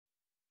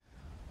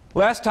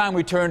Last time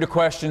we turned to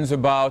questions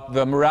about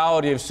the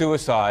morality of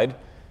suicide,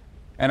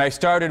 and I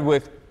started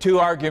with two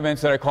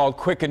arguments that I called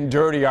quick and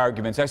dirty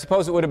arguments. I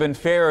suppose it would have been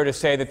fairer to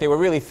say that they were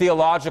really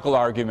theological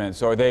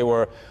arguments, or they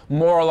were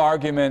moral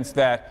arguments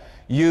that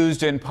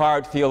used in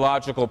part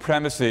theological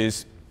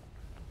premises.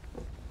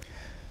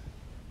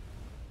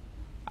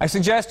 I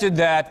suggested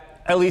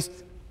that, at least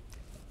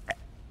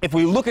if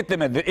we look at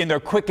them in their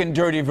quick and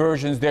dirty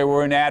versions, they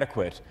were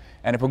inadequate.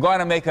 And if we're going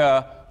to make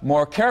a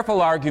more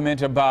careful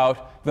argument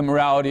about the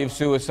morality of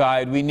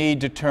suicide, we need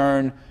to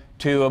turn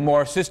to a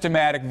more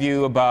systematic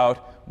view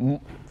about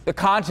the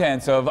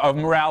contents of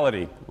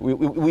morality.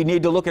 We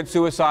need to look at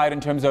suicide in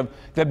terms of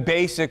the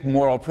basic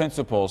moral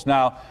principles.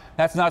 Now,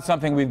 that's not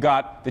something we've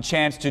got the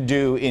chance to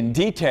do in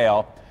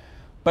detail,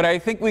 but I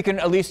think we can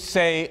at least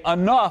say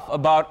enough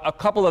about a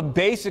couple of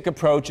basic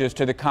approaches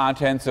to the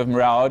contents of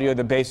morality, or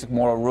the basic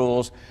moral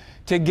rules,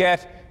 to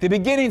get the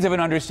beginnings of an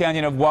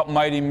understanding of what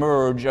might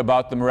emerge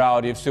about the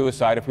morality of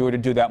suicide if we were to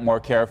do that more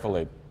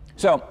carefully.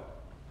 So,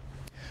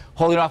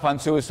 holding off on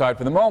suicide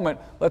for the moment,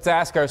 let's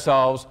ask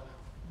ourselves,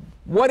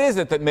 what is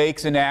it that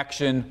makes an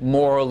action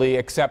morally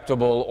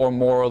acceptable or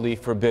morally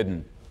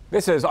forbidden?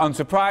 This is,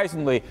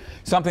 unsurprisingly,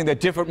 something that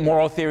different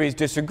moral theories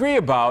disagree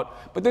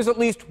about, but there's at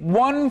least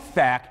one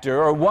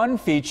factor or one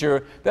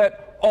feature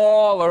that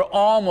all or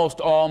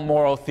almost all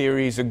moral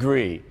theories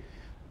agree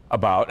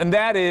about, and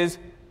that is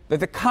that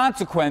the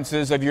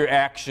consequences of your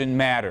action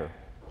matter.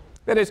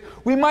 That is,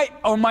 we might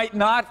or might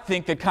not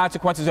think that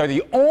consequences are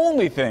the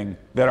only thing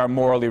that are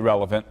morally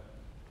relevant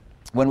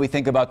when we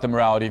think about the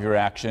morality of your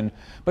action,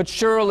 but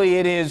surely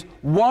it is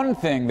one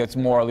thing that's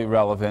morally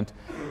relevant.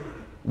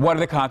 What are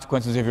the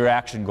consequences of your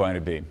action going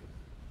to be?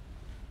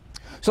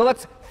 So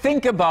let's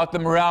think about the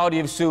morality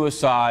of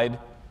suicide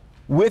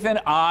with an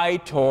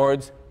eye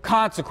towards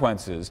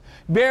consequences,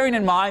 bearing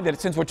in mind that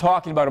since we're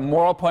talking about a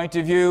moral point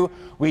of view,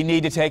 we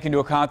need to take into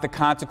account the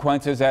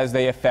consequences as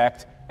they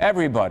affect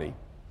everybody.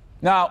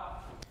 Now,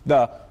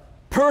 the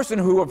person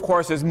who, of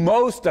course, is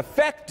most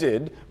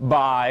affected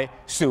by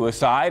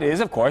suicide is,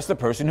 of course, the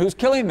person who's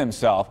killing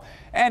themselves.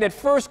 And at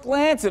first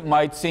glance, it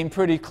might seem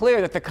pretty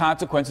clear that the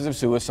consequences of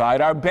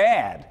suicide are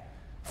bad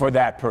for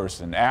that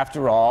person.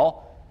 After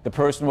all, the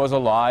person was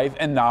alive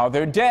and now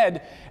they're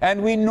dead.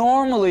 And we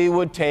normally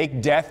would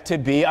take death to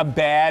be a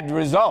bad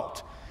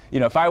result. You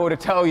know, if I were to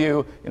tell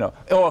you,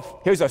 oh,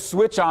 here's a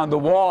switch on the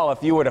wall,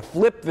 if you were to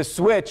flip the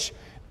switch,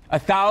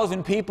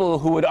 1,000 people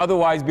who would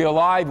otherwise be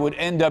alive would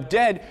end up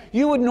dead,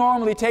 you would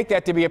normally take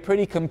that to be a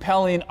pretty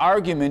compelling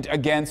argument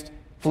against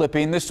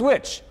flipping the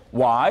switch.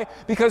 Why?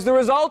 Because the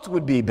results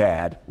would be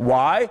bad.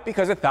 Why?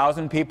 Because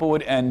 1,000 people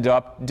would end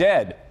up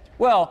dead.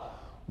 Well,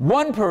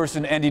 one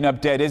person ending up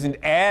dead isn't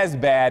as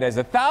bad as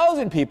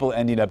 1,000 people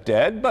ending up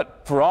dead,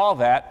 but for all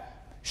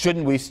that,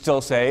 shouldn't we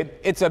still say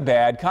it's a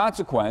bad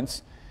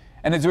consequence?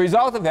 And as a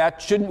result of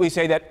that, shouldn't we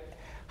say that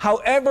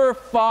however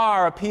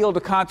far appeal to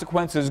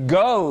consequences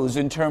goes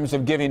in terms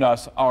of giving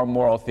us our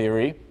moral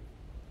theory,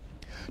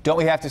 don't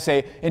we have to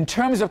say, in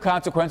terms of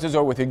consequences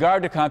or with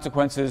regard to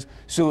consequences,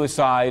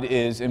 suicide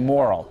is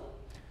immoral?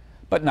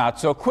 But not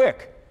so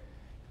quick.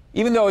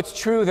 Even though it's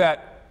true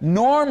that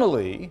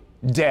normally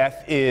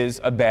death is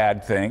a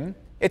bad thing,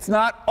 it's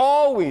not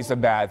always a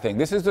bad thing.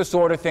 This is the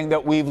sort of thing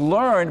that we've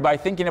learned by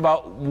thinking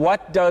about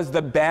what does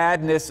the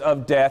badness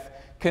of death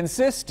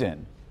consist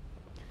in.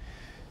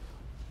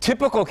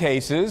 Typical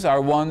cases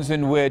are ones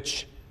in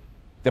which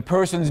the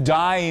person's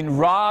dying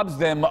robs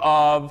them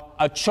of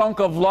a chunk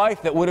of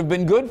life that would have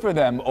been good for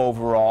them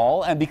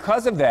overall, and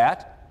because of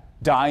that,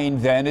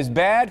 dying then is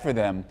bad for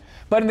them.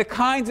 But in the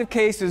kinds of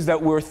cases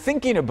that we're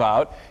thinking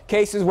about,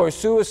 cases where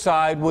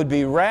suicide would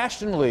be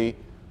rationally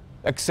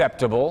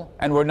acceptable,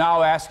 and we're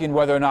now asking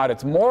whether or not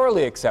it's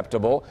morally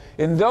acceptable,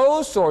 in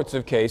those sorts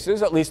of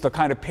cases, at least the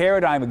kind of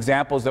paradigm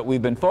examples that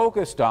we've been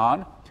focused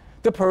on,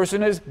 the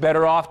person is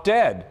better off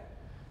dead.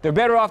 They're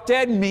better off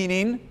dead,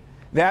 meaning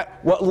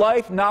that what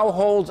life now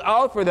holds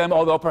out for them,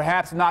 although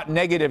perhaps not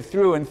negative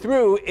through and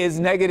through,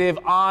 is negative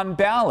on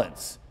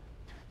balance.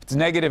 If it's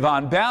negative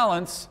on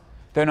balance,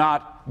 they're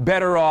not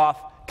better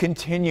off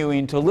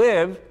continuing to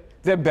live,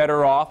 they're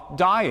better off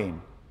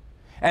dying.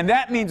 And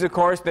that means, of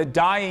course, that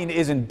dying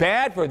isn't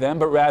bad for them,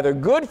 but rather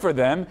good for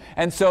them,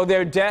 and so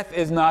their death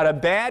is not a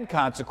bad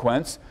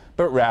consequence,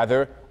 but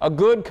rather a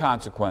good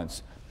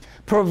consequence.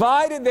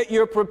 Provided that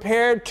you're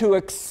prepared to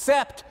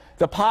accept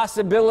the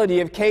possibility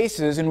of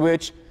cases in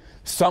which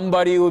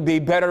somebody would be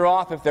better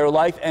off if their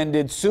life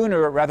ended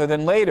sooner rather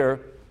than later,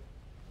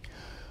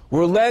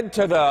 we're led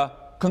to the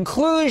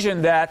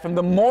conclusion that, from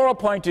the moral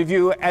point of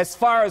view, as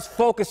far as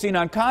focusing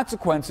on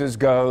consequences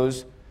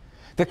goes,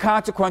 the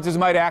consequences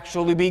might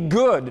actually be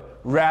good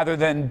rather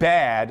than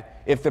bad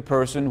if the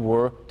person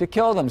were to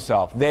kill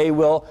themselves. They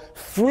will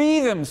free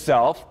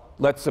themselves,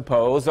 let's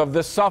suppose, of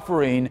the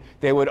suffering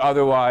they would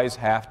otherwise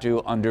have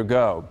to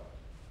undergo.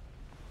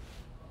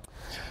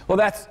 Well,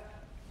 that's,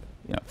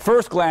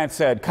 first glance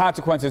said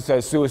consequences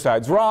says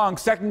suicide's wrong.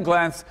 Second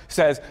glance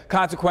says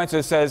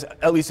consequences says,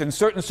 at least in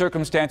certain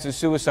circumstances,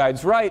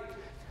 suicide's right.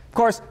 Of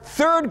course,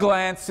 third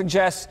glance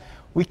suggests,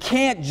 we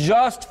can't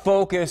just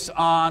focus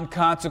on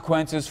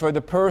consequences for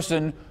the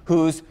person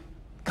who's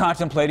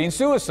contemplating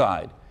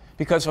suicide.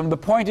 Because from the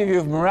point of view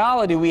of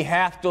morality, we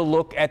have to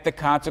look at the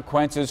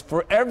consequences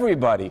for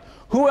everybody.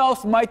 Who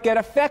else might get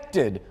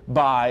affected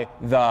by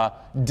the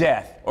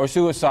death or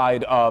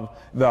suicide of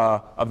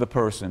the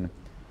person?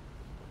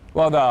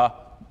 Well, the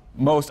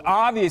most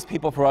obvious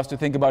people for us to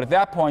think about at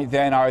that point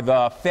then are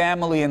the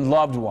family and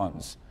loved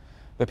ones.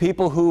 The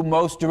people who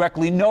most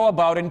directly know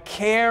about and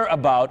care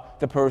about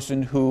the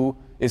person who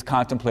is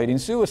contemplating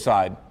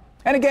suicide.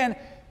 And again,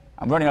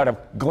 I'm running out of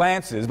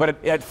glances,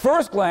 but at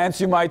first glance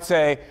you might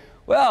say,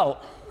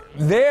 well,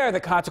 there the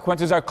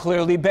consequences are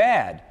clearly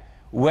bad.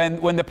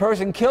 When the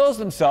person kills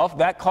himself,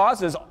 that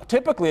causes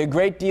typically a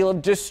great deal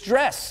of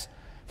distress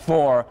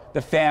for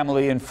the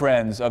family and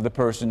friends of the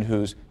person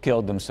who's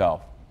killed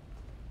himself.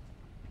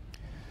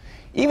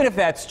 Even if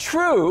that's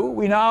true,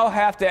 we now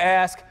have to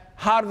ask,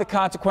 how do the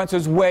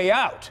consequences weigh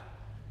out?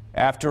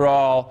 After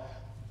all,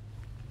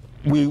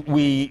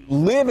 we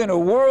live in a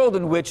world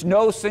in which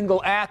no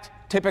single act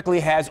typically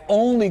has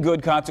only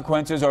good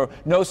consequences, or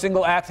no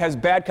single act has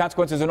bad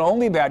consequences and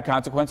only bad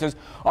consequences.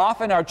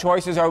 Often our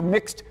choices are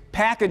mixed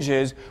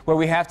packages where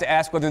we have to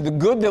ask whether the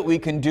good that we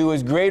can do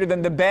is greater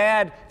than the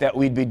bad that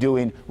we'd be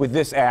doing with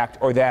this act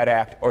or that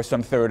act or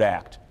some third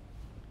act.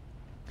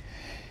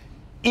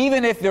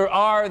 Even if there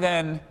are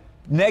then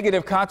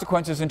negative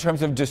consequences in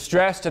terms of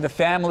distress to the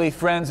family,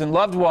 friends, and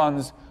loved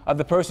ones of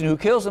the person who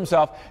kills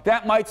himself,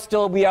 that might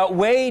still be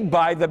outweighed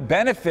by the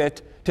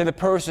benefit to the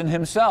person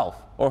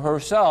himself or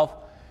herself,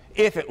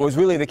 if it was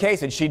really the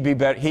case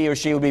that he or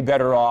she would be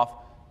better off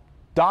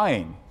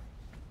dying.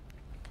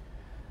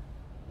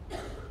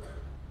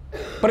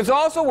 But it's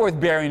also worth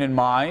bearing in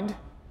mind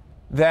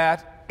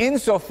that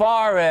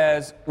insofar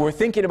as we're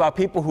thinking about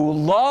people who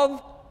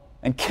love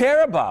and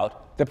care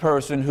about the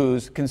person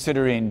who's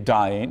considering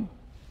dying,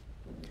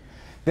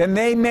 then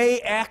they may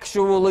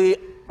actually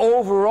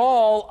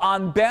overall,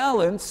 on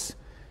balance,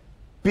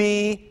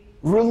 be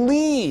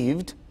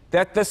relieved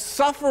that the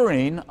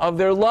suffering of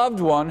their loved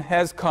one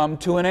has come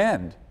to an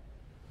end.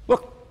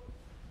 Look,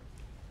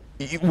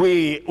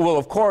 we will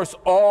of course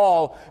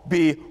all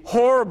be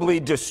horribly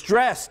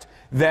distressed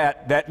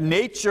that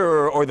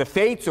nature or the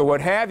fates or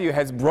what have you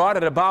has brought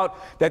it about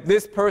that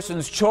this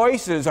person's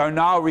choices are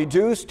now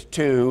reduced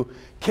to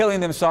killing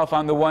themselves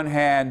on the one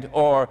hand,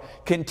 or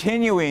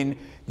continuing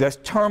the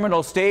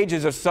terminal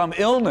stages of some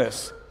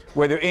illness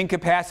where they're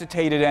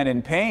incapacitated and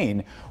in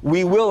pain.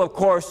 We will, of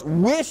course,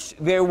 wish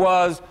there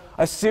was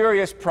a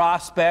serious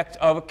prospect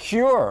of a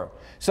cure,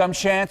 some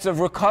chance of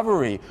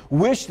recovery,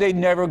 wish they'd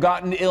never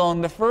gotten ill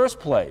in the first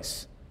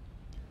place.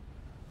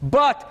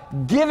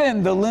 But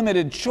given the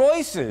limited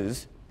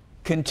choices,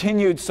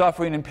 continued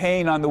suffering and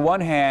pain on the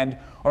one hand,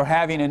 or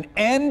having an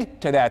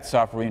end to that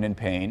suffering and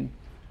pain,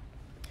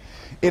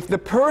 if the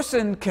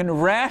person can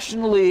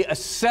rationally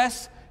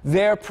assess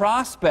their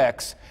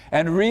prospects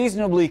and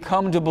reasonably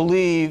come to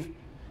believe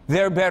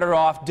they're better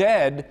off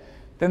dead,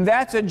 then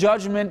that's a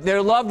judgment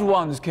their loved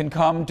ones can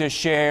come to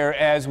share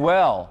as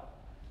well.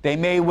 They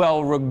may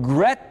well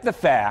regret the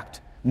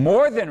fact,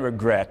 more than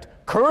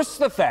regret, curse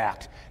the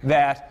fact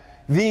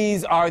that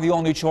these are the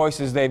only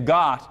choices they've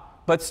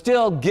got, but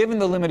still, given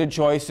the limited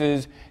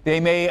choices, they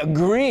may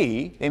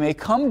agree, they may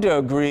come to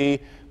agree,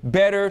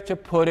 better to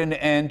put an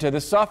end to the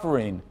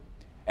suffering.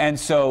 And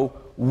so,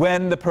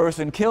 when the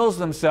person kills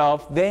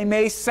themselves, they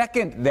may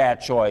second that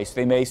choice.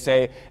 They may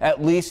say,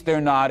 at least they're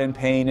not in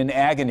pain and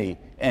agony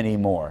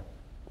anymore.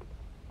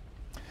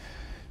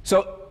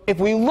 So if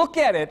we look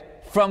at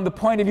it from the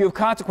point of view of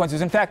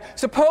consequences, in fact,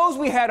 suppose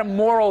we had a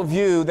moral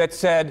view that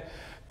said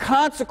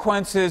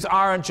consequences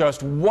aren't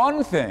just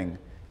one thing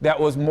that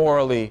was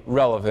morally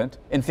relevant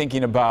in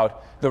thinking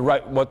about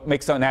what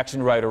makes an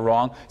action right or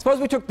wrong. Suppose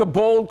we took the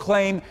bold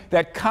claim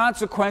that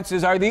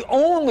consequences are the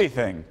only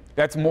thing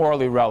that's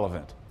morally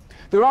relevant.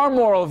 There are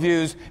moral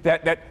views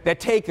that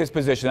take this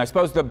position. I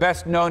suppose the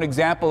best known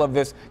example of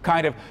this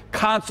kind of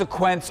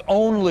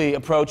consequence-only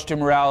approach to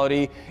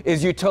morality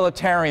is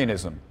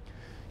utilitarianism.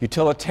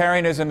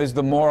 Utilitarianism is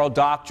the moral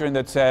doctrine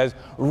that says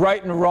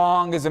right and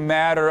wrong is a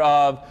matter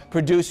of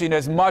producing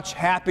as much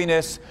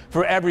happiness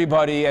for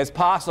everybody as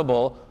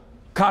possible,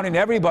 counting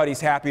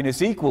everybody's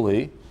happiness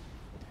equally.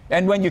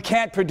 And when you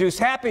can't produce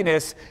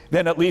happiness,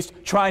 then at least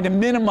trying to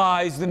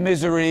minimize the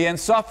misery and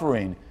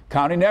suffering,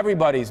 counting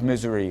everybody's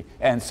misery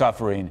and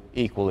suffering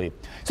equally.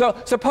 So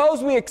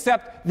suppose we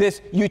accept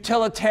this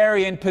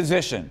utilitarian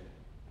position.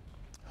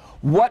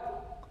 What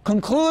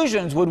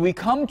conclusions would we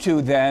come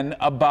to then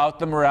about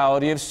the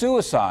morality of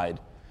suicide?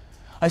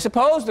 I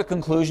suppose the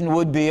conclusion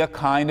would be a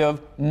kind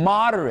of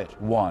moderate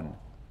one.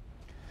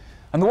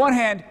 On the one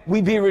hand,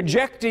 we'd be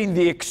rejecting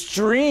the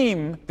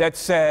extreme that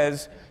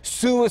says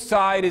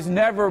suicide is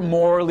never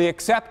morally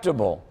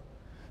acceptable.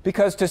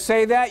 Because to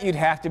say that, you'd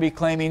have to be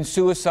claiming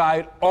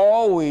suicide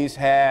always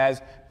has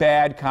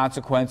bad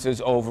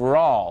consequences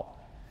overall.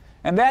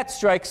 And that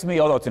strikes me,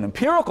 although it's an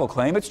empirical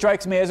claim, it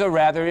strikes me as a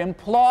rather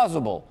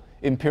implausible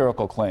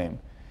empirical claim.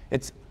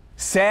 It's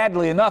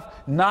sadly enough,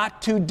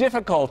 not too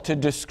difficult to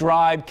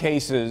describe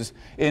cases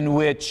in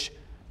which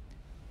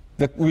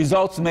the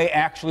results may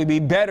actually be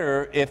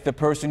better if the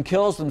person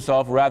kills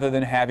themselves rather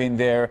than having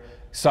their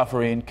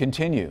suffering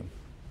continue.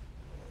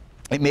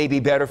 It may be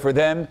better for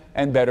them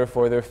and better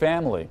for their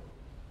family.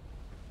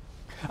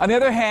 On the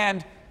other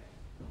hand,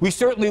 we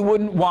certainly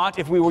wouldn't want,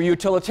 if we were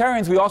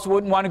utilitarians, we also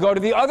wouldn't want to go to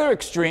the other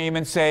extreme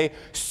and say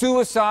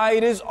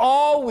suicide is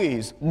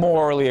always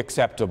morally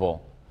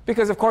acceptable.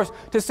 Because, of course,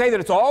 to say that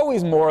it's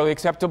always morally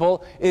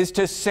acceptable is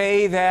to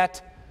say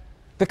that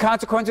the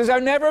consequences are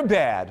never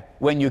bad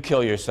when you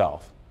kill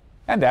yourself.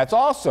 And that's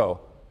also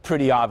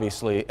pretty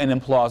obviously an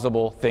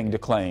implausible thing to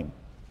claim.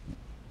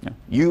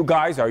 You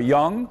guys are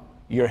young,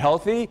 you're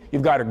healthy,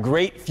 you've got a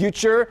great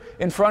future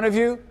in front of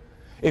you.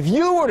 If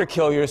you were to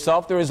kill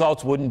yourself, the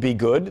results wouldn't be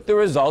good. The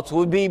results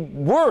would be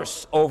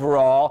worse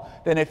overall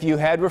than if you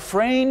had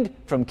refrained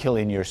from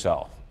killing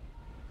yourself.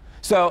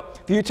 So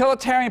the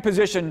utilitarian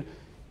position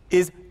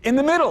is in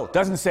the middle.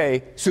 Doesn't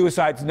say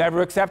suicide's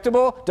never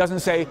acceptable, doesn't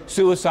say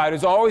suicide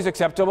is always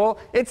acceptable.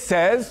 It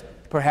says,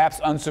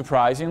 perhaps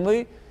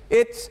unsurprisingly,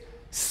 it's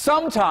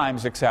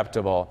sometimes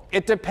acceptable.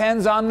 It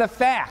depends on the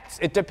facts.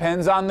 It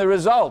depends on the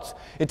results.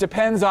 It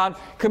depends on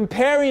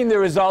comparing the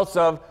results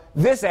of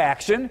this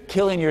action,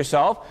 killing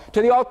yourself,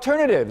 to the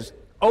alternatives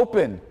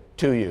open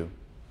to you.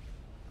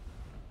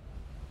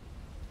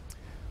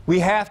 We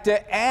have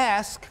to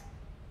ask,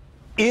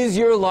 is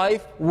your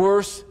life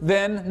worse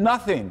than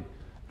nothing?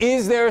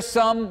 Is there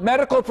some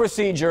medical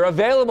procedure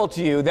available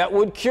to you that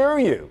would cure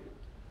you?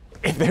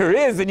 If there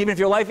is, and even if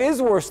your life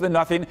is worse than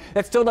nothing,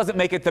 that still doesn't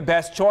make it the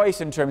best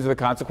choice in terms of the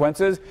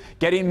consequences.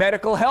 Getting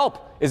medical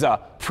help is a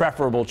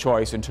preferable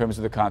choice in terms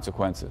of the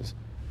consequences.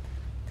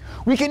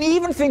 We can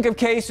even think of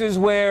cases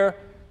where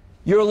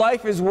your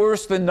life is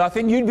worse than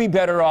nothing, you'd be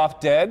better off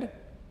dead,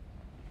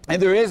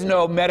 and there is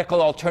no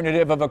medical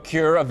alternative of a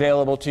cure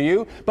available to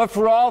you, but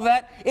for all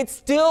that, it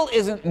still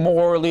isn't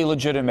morally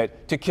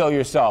legitimate to kill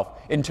yourself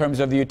in terms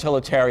of the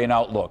utilitarian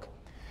outlook.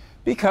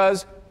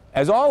 Because,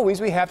 as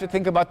always, we have to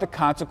think about the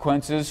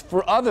consequences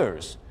for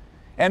others.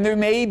 And there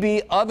may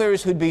be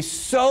others who'd be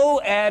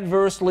so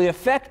adversely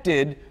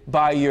affected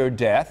by your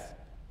death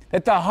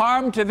that the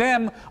harm to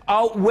them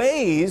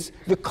outweighs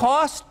the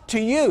cost to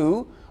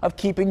you of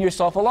keeping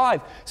yourself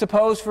alive.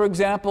 Suppose, for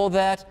example,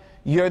 that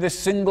you're the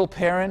single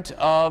parent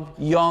of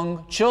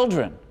young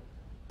children.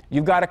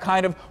 You've got a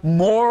kind of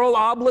moral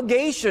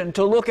obligation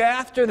to look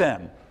after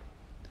them.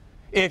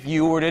 If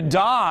you were to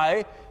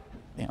die,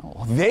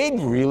 they'd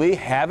really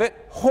have it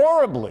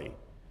horribly.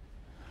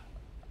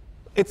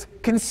 It's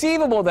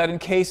conceivable that in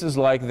cases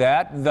like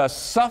that, the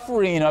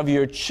suffering of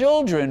your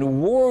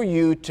children, were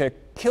you to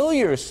kill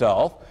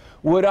yourself,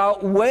 would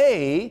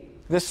outweigh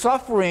the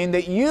suffering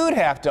that you'd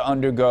have to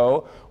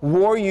undergo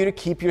were you to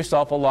keep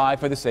yourself alive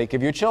for the sake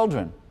of your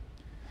children.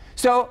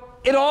 So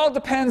it all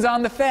depends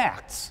on the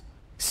facts.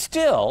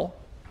 Still,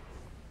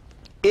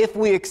 if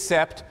we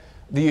accept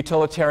the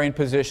utilitarian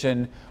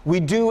position, we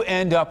do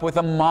end up with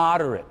a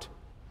moderate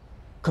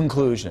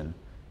conclusion.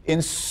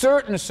 In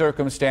certain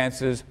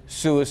circumstances,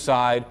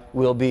 suicide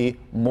will be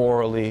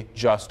morally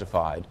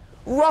justified.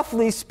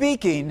 Roughly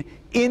speaking,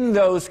 in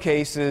those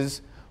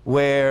cases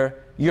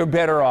where you're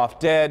better off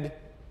dead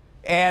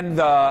and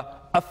the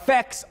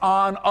effects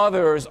on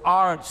others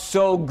aren't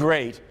so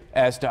great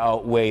as to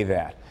outweigh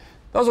that.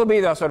 Those will be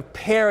the sort of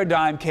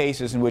paradigm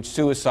cases in which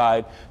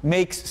suicide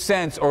makes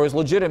sense or is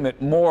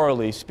legitimate,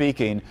 morally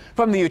speaking,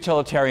 from the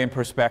utilitarian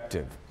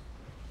perspective.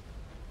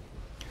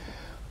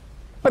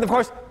 But of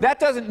course, that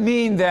doesn't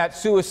mean that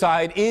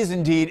suicide is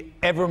indeed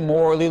ever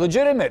morally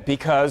legitimate,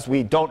 because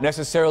we don't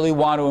necessarily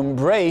want to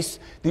embrace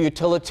the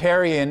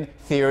utilitarian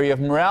theory of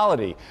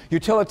morality.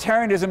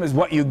 Utilitarianism is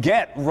what you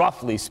get,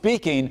 roughly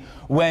speaking,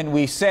 when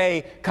we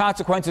say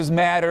consequences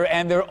matter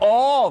and they're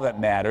all that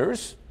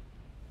matters.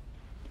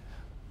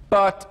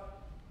 But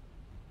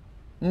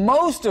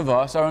most of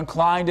us are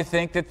inclined to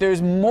think that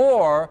there's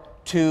more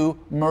to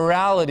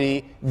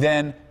morality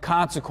than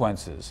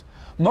consequences.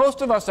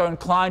 Most of us are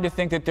inclined to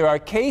think that there are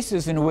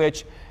cases in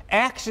which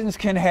actions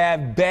can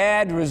have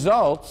bad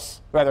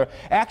results, rather,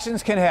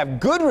 actions can have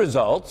good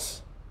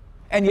results,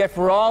 and yet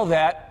for all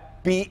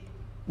that be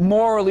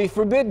morally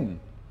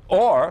forbidden.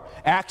 Or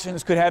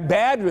actions could have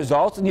bad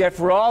results, and yet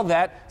for all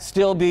that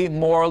still be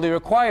morally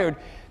required.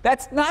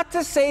 That's not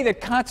to say that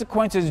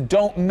consequences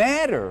don't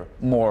matter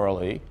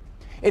morally.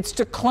 It's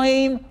to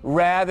claim,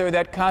 rather,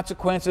 that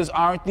consequences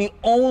aren't the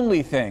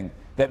only thing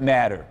that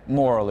matter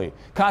morally.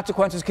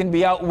 Consequences can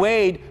be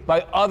outweighed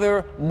by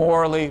other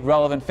morally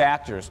relevant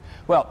factors.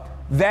 Well,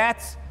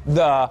 that's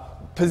the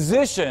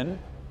position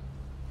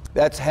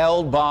that's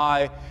held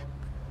by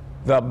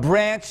the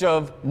branch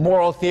of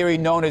moral theory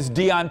known as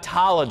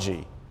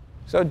deontology.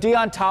 So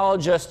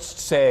deontologists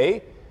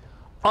say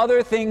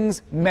other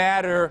things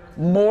matter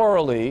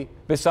morally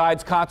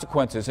besides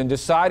consequences. In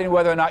deciding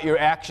whether or not your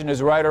action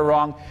is right or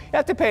wrong, you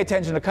have to pay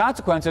attention to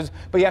consequences,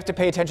 but you have to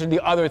pay attention to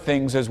the other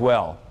things as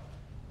well.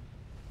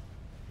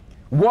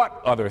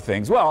 What other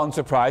things? Well,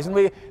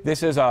 unsurprisingly,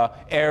 this is an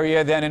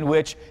area then in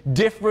which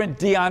different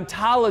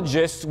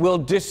deontologists will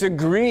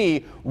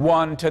disagree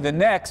one to the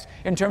next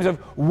in terms of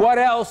what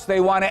else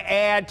they want to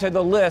add to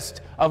the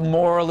list of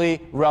morally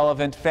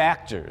relevant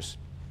factors.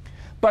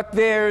 But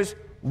there's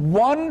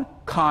one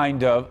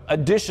kind of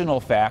additional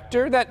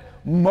factor that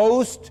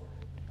most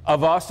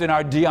of us in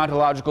our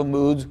deontological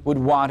moods would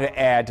want to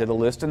add to the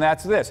list, and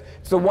that's this.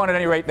 It's the one, at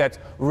any rate, that's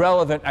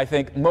relevant, I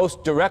think,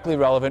 most directly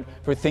relevant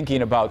for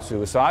thinking about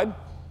suicide.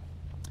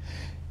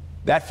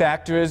 That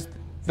factor is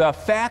the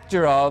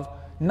factor of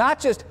not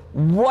just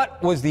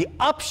what was the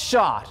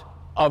upshot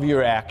of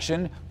your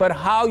action, but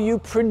how you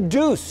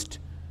produced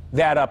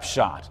that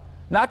upshot.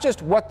 Not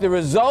just what the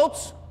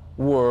results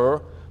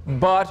were,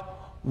 but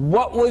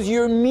what was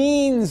your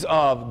means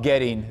of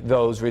getting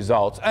those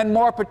results? And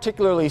more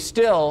particularly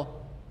still,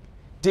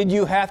 did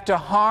you have to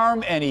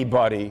harm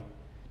anybody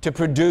to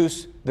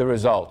produce the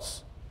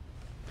results?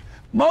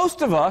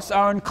 Most of us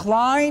are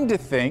inclined to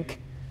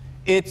think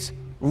it's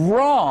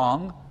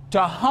wrong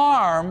to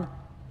harm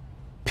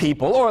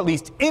people, or at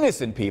least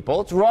innocent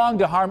people. It's wrong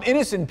to harm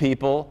innocent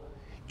people,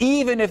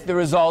 even if the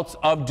results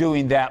of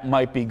doing that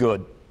might be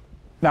good.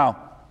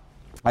 Now,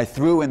 I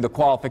threw in the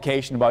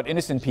qualification about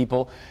innocent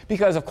people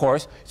because, of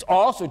course, it's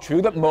also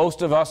true that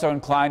most of us are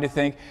inclined to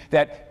think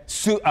that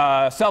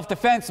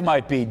self-defense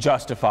might be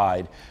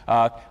justified.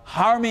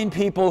 Harming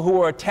people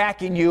who are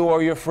attacking you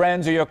or your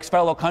friends or your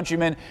fellow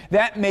countrymen,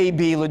 that may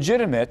be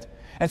legitimate.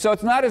 And so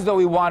it's not as though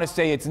we want to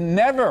say it's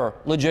never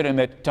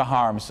legitimate to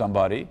harm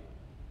somebody.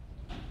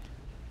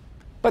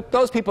 But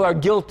those people are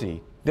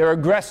guilty. They're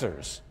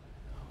aggressors.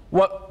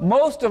 What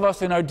most of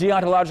us in our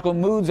deontological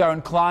moods are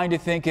inclined to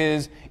think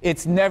is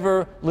it's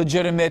never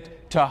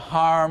legitimate to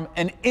harm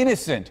an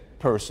innocent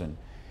person.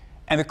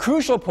 And the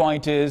crucial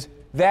point is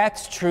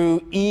that's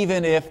true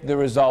even if the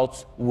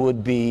results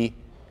would be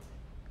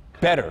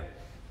better.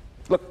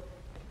 Look,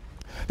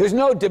 there's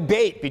no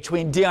debate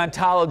between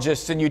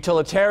deontologists and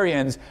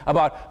utilitarians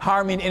about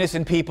harming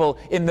innocent people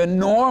in the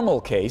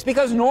normal case,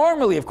 because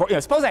normally, of course,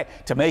 suppose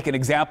to make an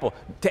example,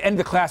 to end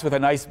the class with a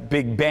nice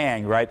big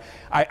bang, right?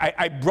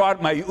 I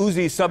brought my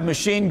Uzi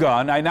submachine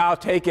gun, I now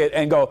take it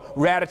and go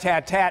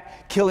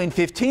rat-a-tat-tat, killing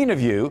 15 of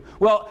you.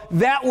 Well,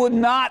 that would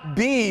not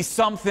be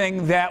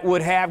something that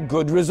would have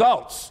good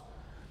results.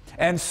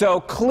 And so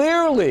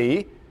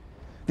clearly,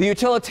 the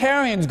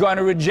utilitarian's going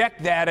to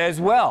reject that as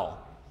well.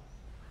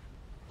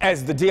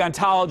 As the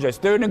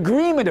deontologists, they're in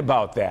agreement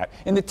about that.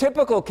 In the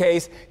typical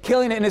case,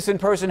 killing an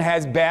innocent person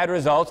has bad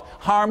results,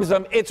 harms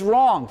them, it's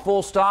wrong,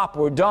 full stop,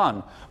 we're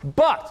done.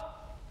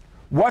 But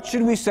what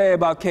should we say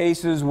about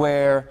cases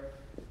where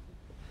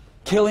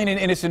killing an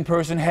innocent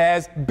person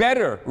has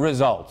better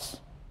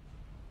results?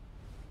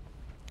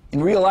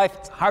 In real life,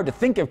 it's hard to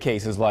think of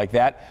cases like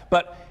that,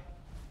 but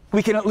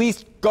we can at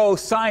least go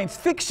science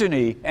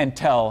fiction-y and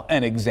tell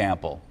an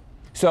example.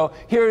 So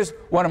here's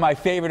one of my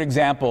favorite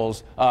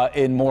examples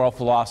in moral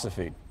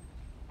philosophy.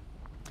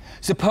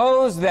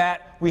 Suppose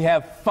that we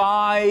have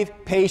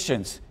 5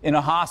 patients in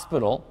a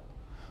hospital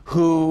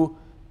who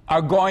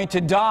are going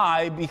to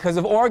die because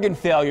of organ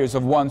failures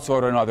of one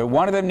sort or another.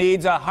 One of them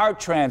needs a heart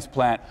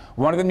transplant,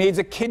 one of them needs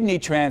a kidney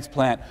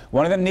transplant,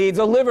 one of them needs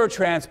a liver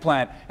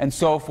transplant, and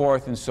so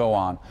forth and so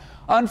on.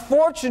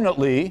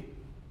 Unfortunately,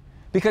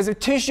 because of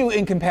tissue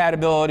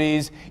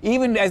incompatibilities,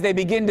 even as they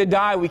begin to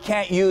die, we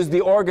can't use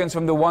the organs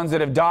from the ones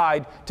that have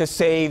died to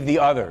save the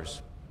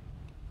others.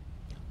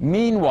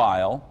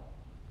 Meanwhile,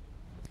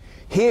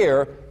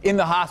 here in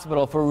the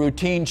hospital for a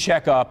routine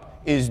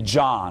checkup is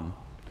John.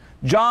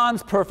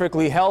 John's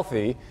perfectly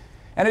healthy,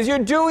 and as you're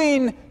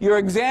doing your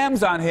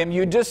exams on him,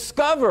 you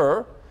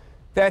discover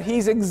that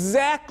he's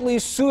exactly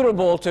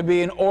suitable to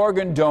be an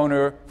organ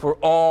donor for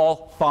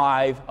all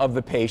 5 of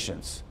the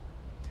patients.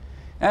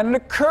 And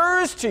it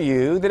occurs to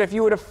you that if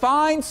you were to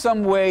find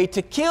some way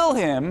to kill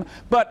him,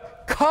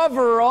 but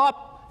cover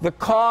up the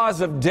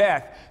cause of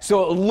death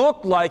so it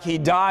looked like he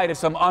died of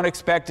some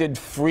unexpected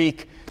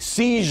freak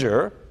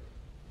seizure,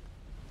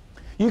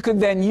 you could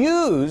then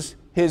use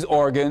his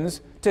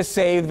organs to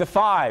save the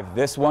 5.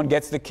 This one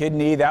gets the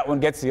kidney, that one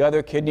gets the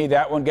other kidney,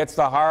 that one gets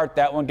the heart,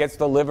 that one gets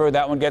the liver,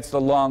 that one gets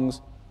the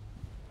lungs.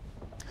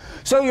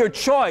 So your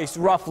choice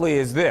roughly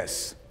is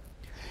this.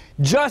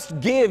 Just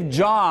give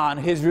John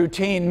his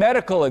routine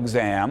medical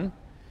exam,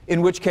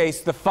 in which case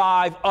the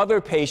 5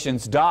 other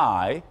patients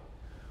die,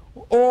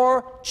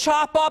 or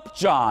chop up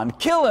John,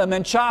 kill him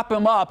and chop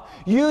him up,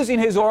 using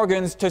his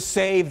organs to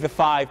save the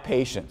 5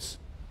 patients.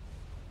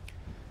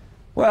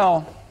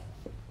 Well,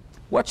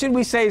 what should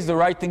we say is the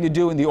right thing to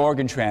do in the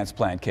organ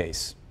transplant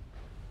case?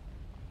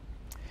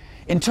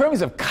 In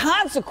terms of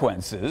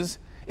consequences,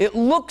 it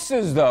looks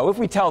as though, if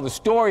we tell the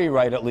story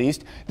right at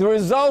least, the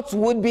results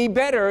would be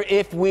better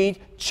if we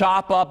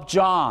chop up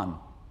John.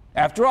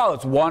 After all,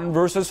 it's 1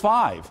 versus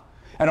 5.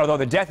 And although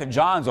the death of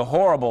John's a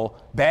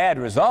horrible, bad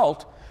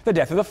result, the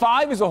death of the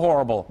 5 is a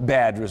horrible,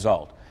 bad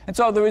result. And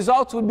so the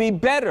results would be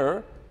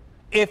better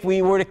if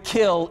we were to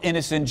kill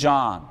innocent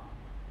John.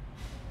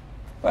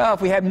 Well,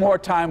 if we had more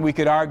time, we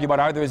could argue about,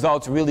 are the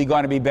results really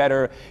going to be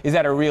better? Is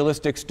that a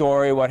realistic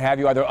story? What have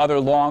you? Are there other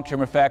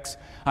long-term effects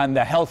on the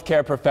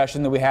healthcare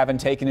profession that we haven't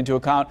taken into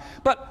account?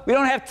 But we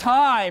don't have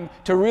time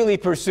to really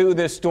pursue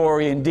this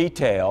story in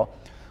detail.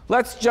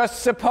 Let's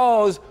just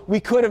suppose we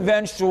could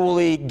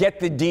eventually get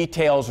the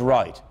details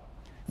right.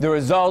 The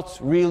results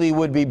really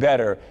would be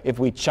better if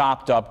we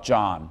chopped up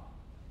John.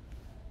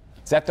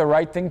 Is that the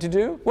right thing to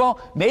do? Well,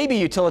 maybe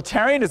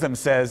utilitarianism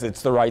says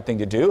it's the right thing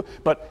to do,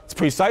 but it's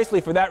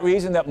precisely for that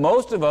reason that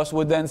most of us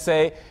would then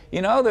say,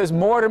 you know, there's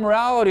more to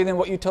morality than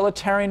what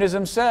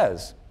utilitarianism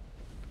says.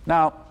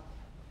 Now,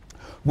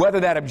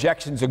 whether that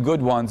objection's a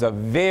good one's a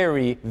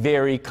very,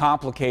 very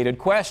complicated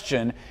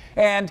question.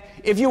 And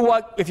if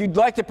you'd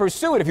like to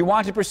pursue it, if you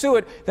want to pursue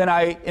it, then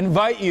I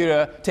invite you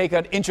to take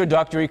an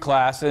introductory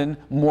class in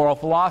moral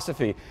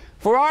philosophy.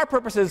 For our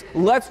purposes,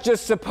 let's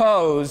just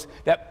suppose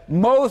that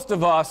most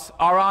of us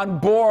are on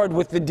board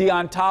with the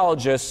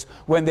deontologists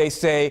when they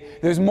say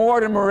there's more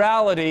to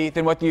morality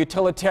than what the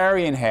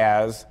utilitarian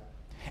has.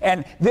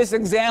 And this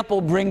example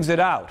brings it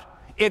out.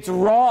 It's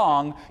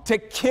wrong to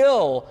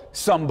kill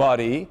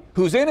somebody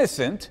who's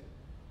innocent,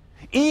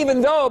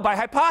 even though, by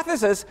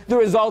hypothesis, the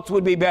results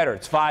would be better.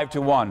 It's 5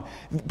 to 1.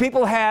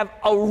 People have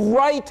a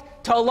right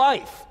to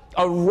life,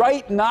 a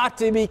right not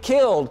to be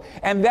killed,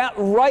 and that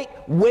right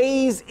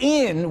weighs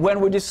in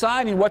when we're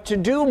deciding what to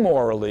do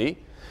morally,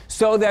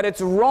 so that it's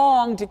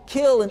wrong to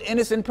kill an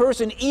innocent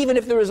person, even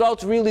if the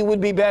results really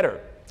would be better.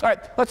 All right,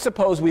 let's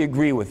suppose we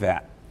agree with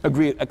that,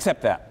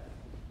 accept that.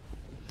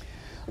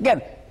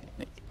 Again,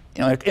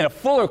 you know, in a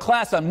fuller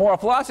class on moral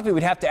philosophy,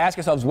 we'd have to ask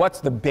ourselves,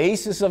 what's the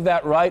basis of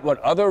that right? What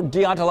other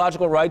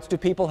deontological rights do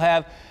people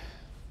have?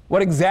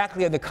 What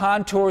exactly are the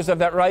contours of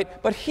that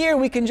right? But here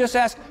we can just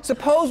ask,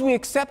 suppose we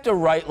accept a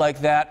right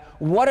like that,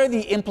 what are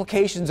the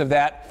implications of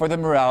that for the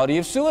morality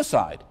of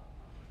suicide?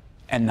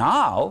 And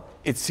now,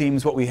 it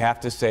seems what we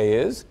have to say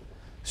is,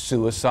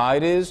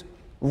 suicide is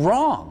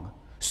wrong.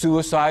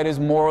 Suicide is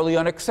morally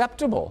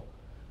unacceptable.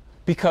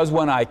 Because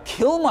when I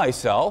kill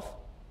myself,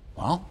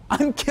 well,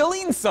 I'm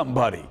killing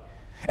somebody.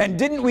 And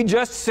didn't we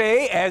just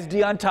say, as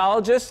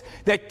deontologists,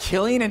 that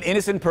killing an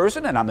innocent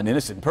person, and I'm an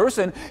innocent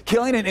person,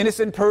 killing an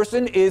innocent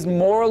person is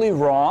morally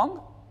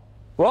wrong?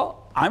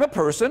 Well, I'm a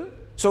person,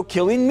 so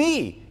killing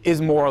me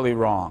is morally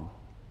wrong.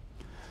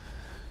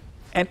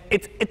 And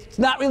it's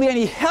not really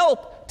any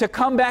help to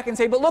come back and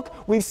say, but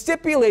look, we've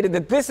stipulated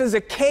that this is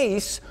a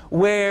case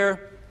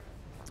where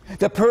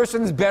the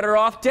person's better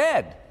off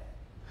dead.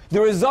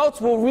 The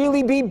results will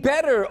really be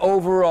better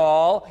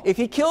overall if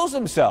he kills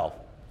himself.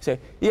 You say,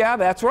 yeah,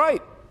 that's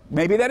right.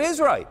 Maybe that is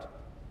right.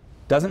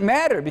 Doesn't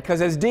matter, because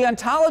as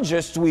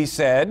deontologists we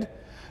said,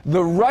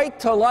 the right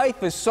to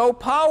life is so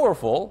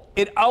powerful,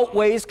 it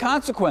outweighs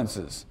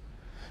consequences.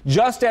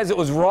 Just as it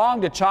was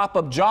wrong to chop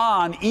up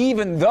John,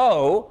 even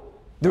though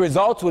the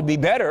results would be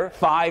better,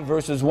 5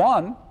 versus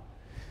 1,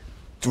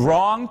 it's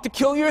wrong to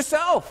kill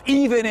yourself,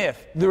 even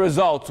if the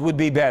results would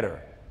be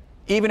better.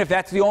 Even if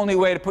that's the only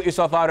way to put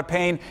yourself out of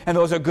pain, and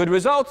those are good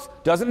results,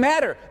 doesn't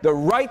matter. The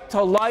right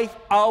to life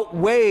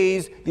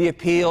outweighs the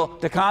appeal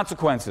to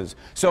consequences.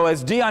 So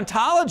as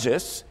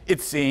deontologists,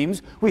 it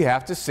seems, we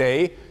have to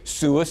say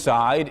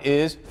suicide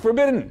is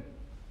forbidden.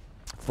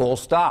 Full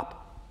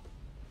stop.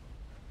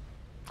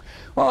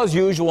 Well, as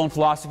usual in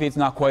philosophy, it's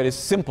not quite as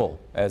simple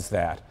as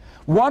that.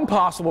 One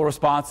possible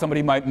response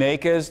somebody might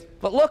make is,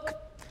 but look,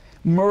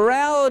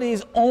 morality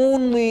is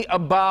only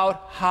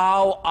about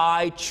how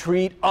I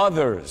treat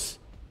others.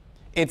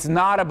 It's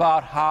not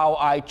about how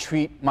I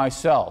treat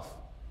myself.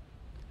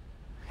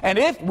 And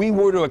if we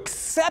were to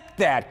accept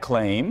that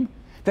claim,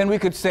 then we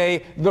could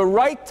say the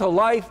right to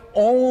life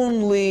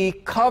only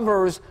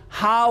covers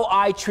how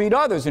I treat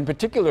others. In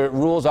particular, it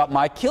rules out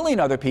my killing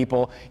other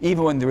people,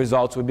 even when the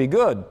results would be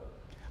good.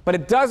 But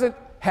it doesn't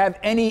have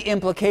any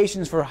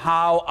implications for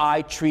how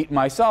I treat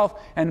myself,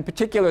 and in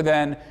particular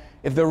then,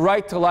 if the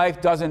right to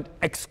life doesn't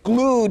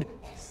exclude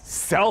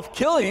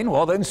self-killing,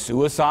 well then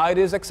suicide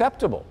is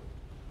acceptable.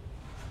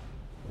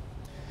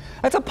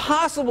 That's a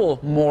possible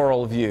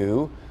moral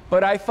view,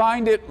 but I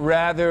find it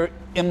rather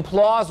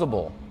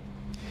implausible.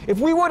 If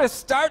we were to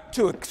start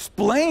to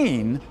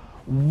explain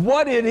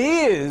what it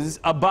is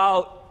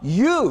about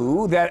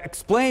you that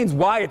explains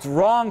why it's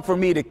wrong for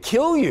me to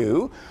kill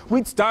you,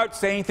 we'd start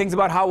saying things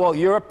about how, well,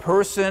 you're a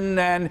person,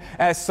 and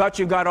as such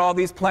you've got all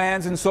these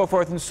plans and so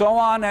forth and so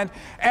on, and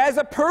as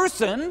a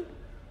person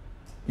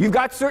you've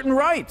got certain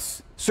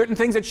rights, certain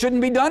things that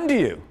shouldn't be done to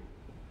you.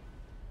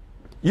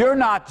 You're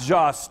not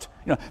just,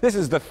 this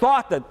is the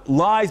thought that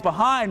lies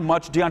behind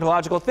much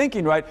deontological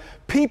thinking, right?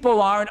 People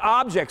aren't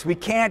objects. We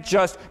can't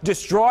just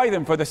destroy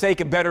them for the sake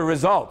of better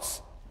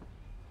results.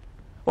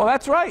 Well,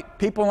 that's right.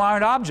 People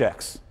aren't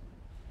objects.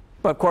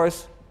 But of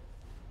course,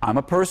 I'm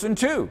a person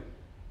too.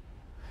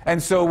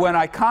 And so when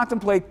I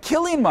contemplate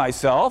killing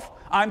myself,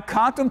 I'm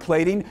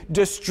contemplating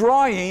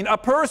destroying a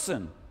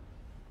person.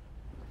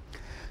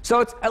 So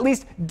it's at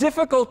least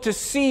difficult to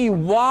see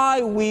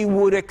why we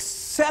would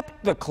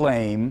accept the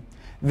claim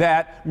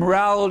that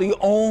morality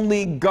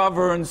only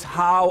governs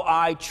how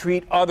I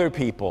treat other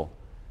people.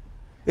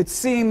 it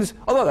seems,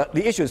 although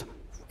the issue is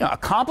a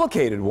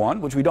complicated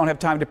one, which we don't have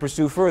time to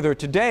pursue further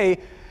today,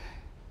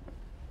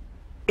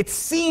 it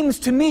seems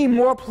to me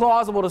more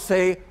plausible to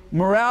say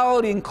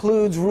morality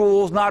includes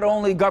rules not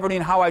only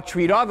governing how I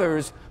treat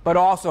others, but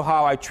also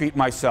how I treat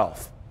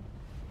myself.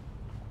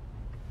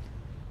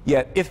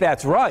 Yet, if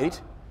that's right,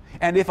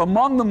 and if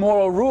among the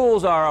moral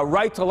rules are a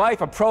right to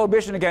life, a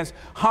prohibition against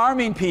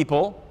harming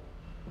people,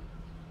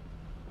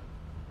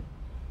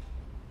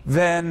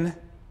 then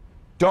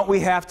don't we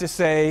have to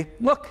say,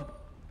 look,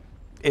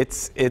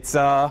 it's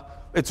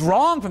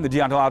wrong from the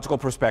deontological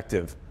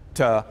perspective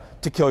to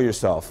kill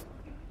yourself?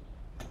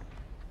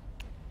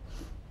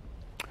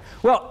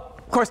 Well,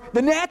 of course,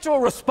 the natural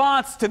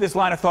response to this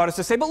line of thought is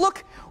to say, but look,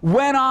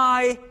 when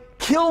I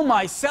kill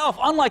myself,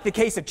 unlike the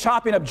case of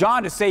chopping up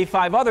John to save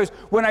 5 others,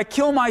 when I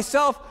kill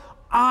myself,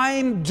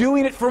 I'm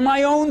doing it for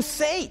my own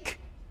sake.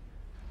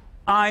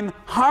 I'm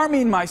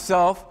harming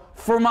myself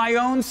for my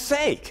own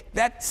sake.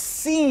 That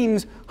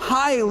seems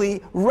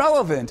highly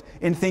relevant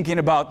in thinking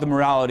about the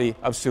morality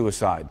of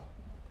suicide.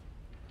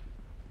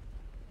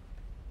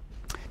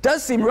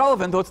 Does seem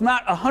relevant, though it's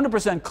not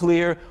 100%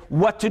 clear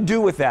what to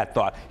do with that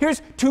thought.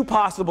 Here's 2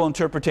 possible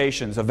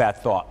interpretations of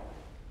that thought.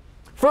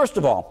 First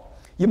of all,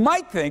 you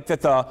might think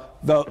that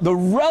the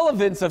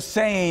relevance of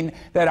saying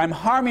that I'm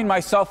harming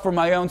myself for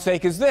my own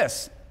sake is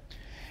this.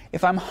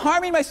 If I'm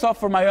harming myself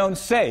for my own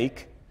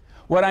sake,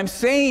 what I'm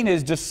saying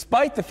is,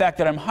 despite the fact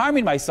that I'm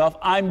harming myself,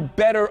 I'm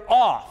better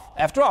off.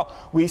 After all,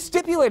 we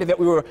stipulated that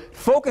we were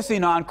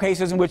focusing on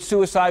cases in which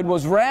suicide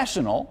was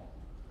rational,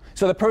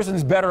 so the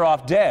person's better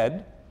off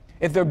dead.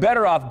 If they're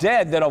better off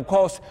dead, then of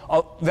course,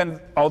 then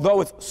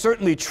although it's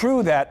certainly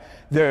true that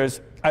there's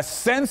a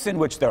sense in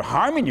which they're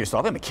harming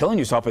yourself, I mean, killing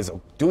yourself is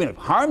doing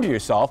harm to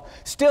yourself,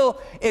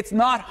 still, it's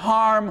not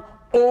harm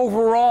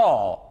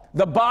overall.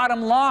 The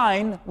bottom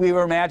line, we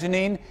were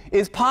imagining,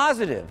 is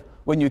positive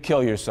when you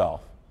kill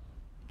yourself.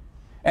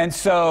 And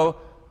so,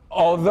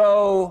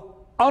 although,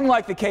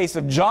 unlike the case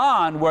of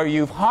John, where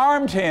you've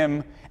harmed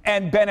him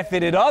and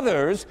benefited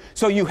others,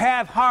 so you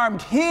have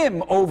harmed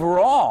him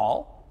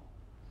overall,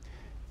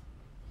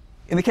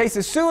 in the case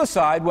of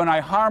suicide, when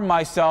I harm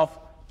myself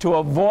to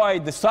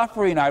avoid the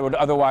suffering I would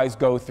otherwise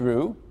go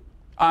through,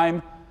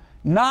 I'm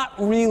not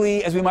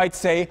really, as we might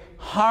say,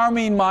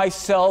 harming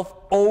myself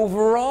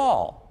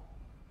overall.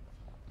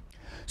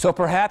 So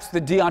perhaps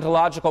the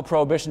deontological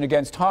prohibition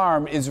against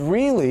harm is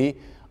really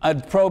a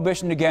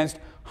prohibition against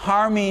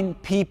harming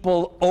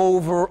people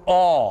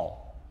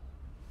overall.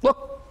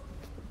 Look,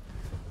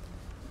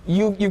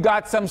 you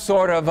got some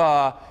sort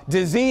of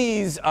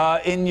disease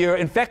in your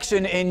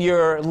infection in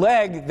your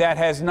leg that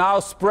has now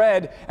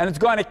spread, and it's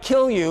going to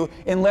kill you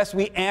unless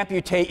we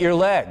amputate your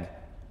leg.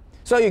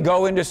 So you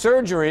go into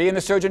surgery and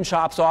the surgeon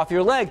chops off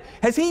your leg.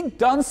 Has he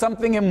done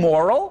something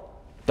immoral?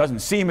 Doesn't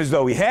seem as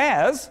though he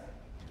has.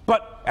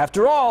 But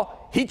after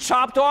all, he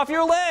chopped off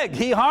your leg.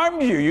 He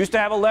harmed you. You used to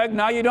have a leg,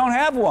 now you don't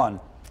have one.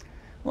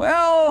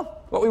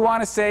 Well, what we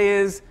want to say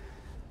is,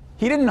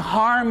 he didn't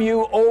harm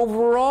you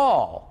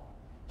overall.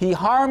 He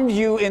harmed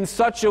you in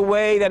such a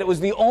way that it was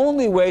the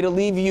only way to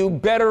leave you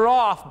better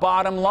off,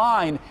 bottom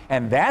line.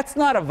 And that's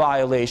not a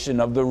violation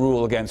of the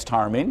rule against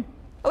harming.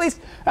 At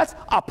least that's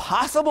a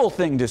possible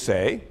thing to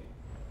say.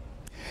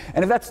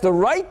 And if that's the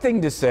right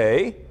thing to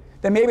say,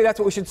 then maybe that's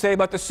what we should say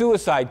about the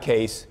suicide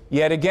case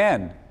yet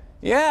again.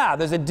 Yeah,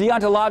 there's a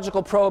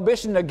deontological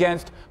prohibition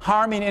against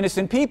harming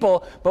innocent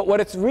people, but what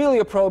it's really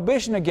a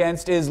prohibition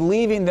against is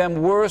leaving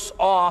them worse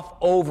off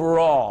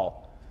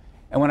overall.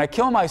 And when I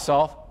kill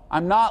myself,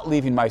 I'm not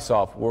leaving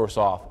myself worse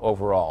off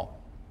overall.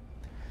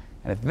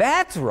 And if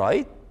that's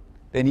right,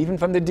 then even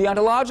from the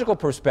deontological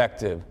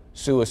perspective,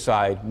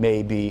 suicide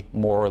may be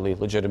morally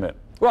legitimate.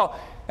 Well,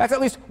 that's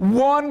at least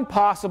one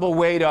possible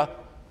way to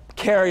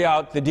carry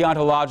out the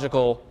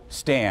deontological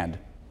stand.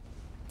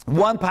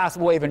 One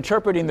possible way of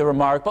interpreting the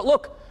remark, but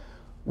look,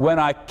 when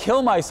I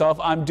kill myself,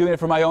 I'm doing it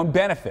for my own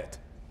benefit.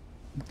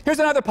 Here's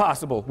another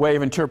possible way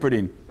of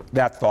interpreting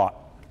that thought.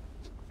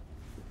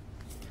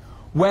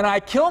 When I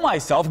kill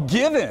myself,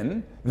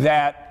 given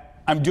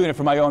that I'm doing it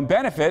for my own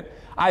benefit,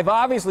 I've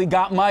obviously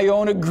got my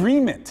own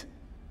agreement.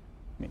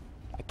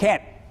 I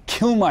can't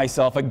kill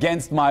myself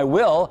against my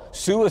will.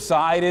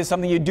 Suicide is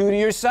something you do to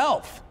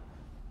yourself.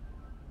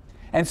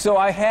 And so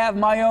I have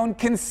my own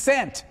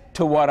consent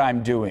to what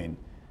I'm doing.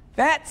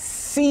 That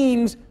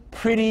seems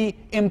pretty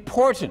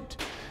important.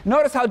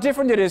 Notice how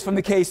different it is from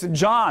the case of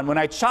John. When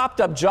I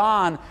chopped up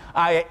John,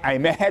 I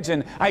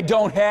imagine I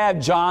don't have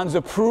John's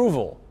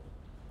approval.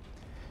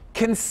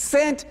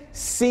 Consent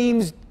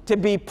seems to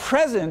be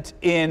present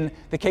in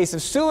the case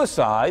of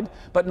suicide,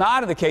 but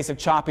not in the case of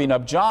chopping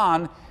up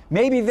John.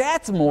 Maybe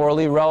that's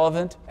morally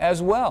relevant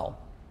as well.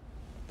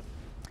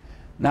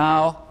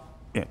 Now,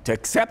 to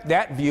accept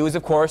that view is,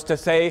 of course, to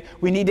say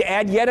we need to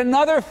add yet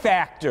another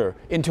factor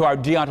into our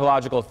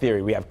deontological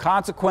theory. We have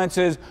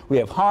consequences, we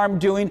have harm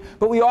doing,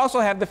 but we also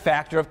have the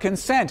factor of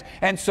consent.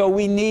 And so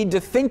we need to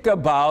think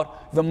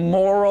about the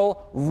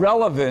moral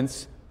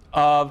relevance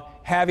of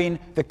having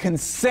the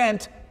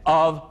consent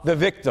of the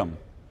victim.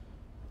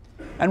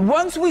 And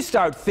once we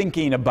start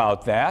thinking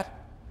about that,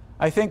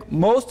 I think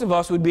most of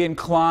us would be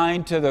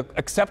inclined to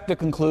accept the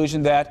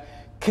conclusion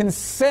that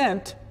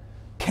consent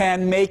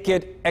can make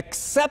it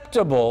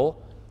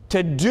acceptable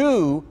to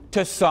do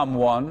to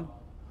someone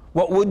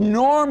what would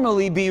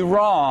normally be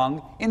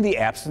wrong in the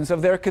absence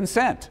of their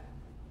consent.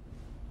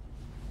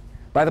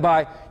 By the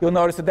by, you'll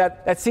notice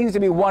that seems to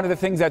be one of the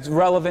things that's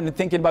relevant in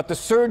thinking about the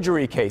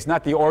surgery case,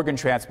 not the organ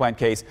transplant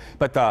case,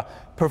 but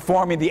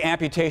performing the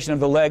amputation of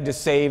the leg to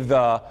save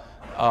the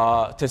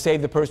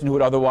person who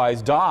would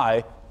otherwise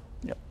die.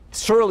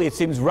 Surely it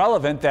seems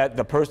relevant that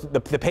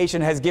the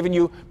patient has given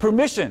you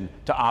permission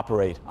to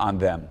operate on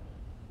them.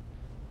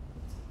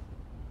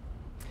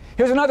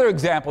 Here's another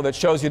example that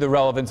shows you the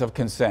relevance of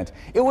consent.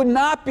 It would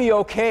not be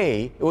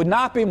okay, it would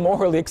not be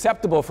morally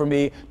acceptable for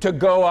me to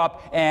go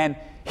up and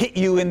hit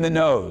you in the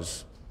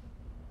nose.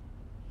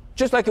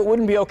 Just like it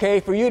wouldn't be okay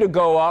for you to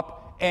go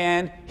up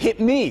and hit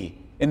me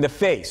in the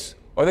face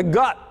or the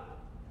gut.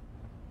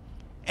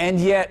 And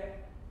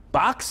yet,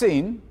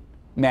 boxing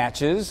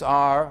matches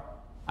are,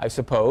 I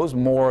suppose,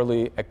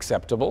 morally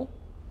acceptable.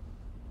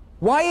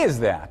 Why is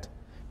that?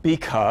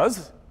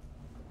 Because,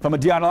 from a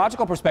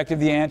deontological perspective,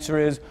 the answer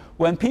is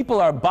when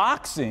people are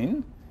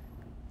boxing,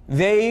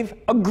 they've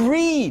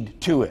agreed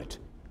to it.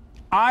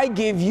 I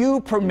give you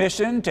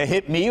permission to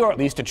hit me, or at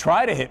least to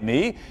try to hit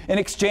me, in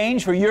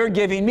exchange for your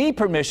giving me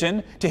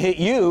permission to hit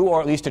you, or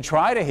at least to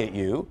try to hit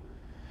you.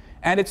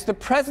 And it's the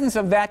presence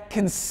of that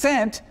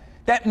consent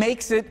that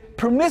makes it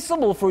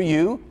permissible for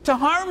you to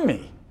harm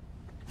me,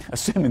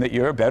 assuming that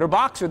you're a better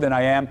boxer than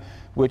I am,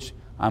 which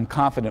I'm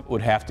confident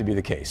would have to be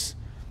the case.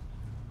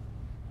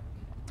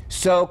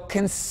 So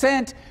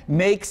consent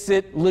makes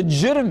it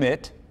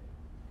legitimate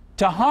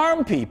to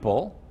harm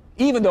people,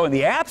 even though in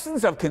the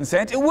absence of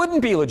consent, it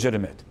wouldn't be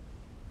legitimate.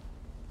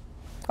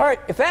 All right,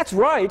 if that's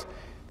right,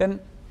 then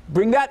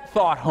bring that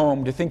thought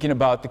home to thinking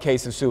about the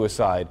case of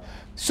suicide.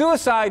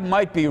 Suicide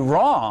might be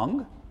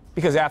wrong,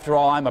 because after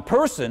all, I'm a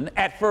person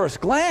at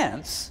first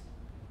glance,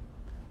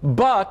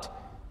 but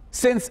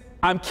since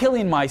I'm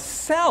killing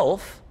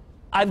myself,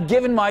 I've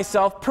given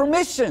myself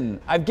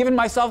permission, I've given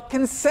myself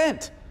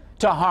consent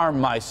to harm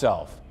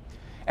myself.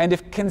 And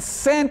if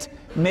consent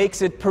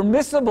makes it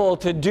permissible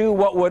to do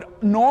what would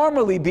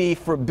normally be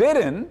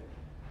forbidden,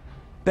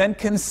 then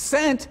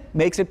consent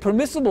makes it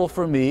permissible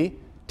for me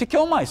to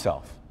kill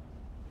myself.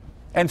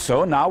 And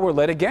so now we're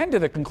led again to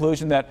the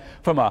conclusion that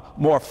from a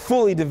more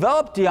fully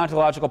developed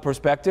deontological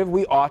perspective,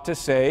 we ought to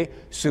say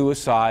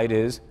suicide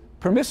is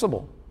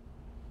permissible.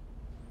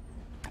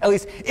 At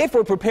least if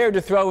we're prepared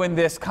to throw in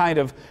this kind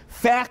of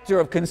factor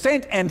of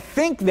consent and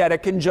think that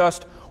it can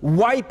just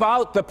wipe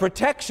out the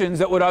protections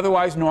that would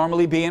otherwise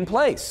normally be in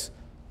place.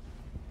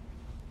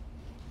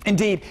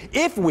 Indeed,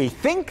 if we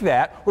think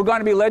that, we're going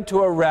to be led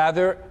to a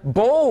rather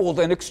bold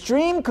and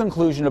extreme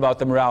conclusion about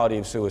the morality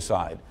of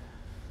suicide.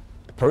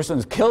 The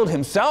person's killed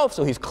himself,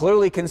 so he's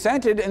clearly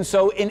consented, and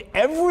so in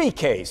every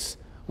case,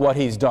 what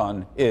he's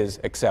done is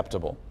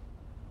acceptable.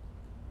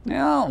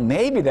 Well,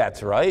 maybe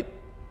that's right,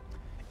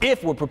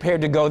 if we're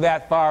prepared to go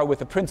that far with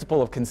the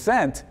principle of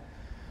consent.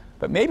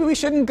 But maybe we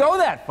shouldn't go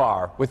that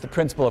far with the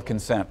principle of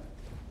consent.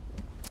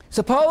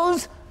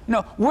 Suppose,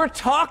 we're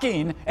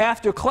talking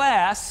after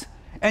class,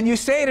 and you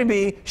say to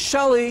me,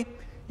 Shelley,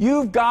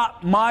 you've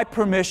got my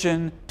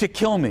permission to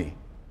kill me.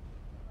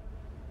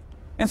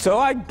 And so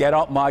I get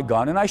out my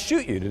gun and I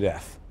shoot you to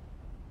death.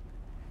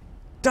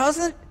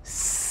 Doesn't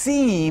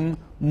seem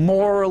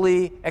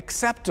morally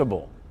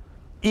acceptable,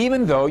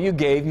 even though you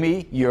gave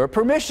me your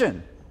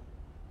permission.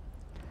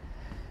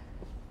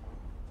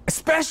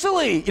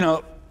 Especially,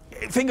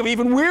 think of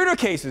even weirder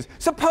cases.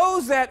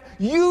 Suppose that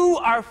you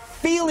are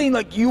feeling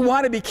like you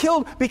want to be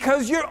killed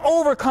because you're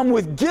overcome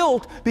with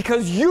guilt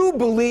because you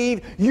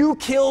believe you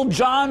killed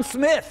John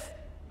Smith.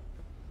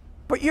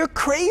 But you're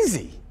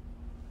crazy.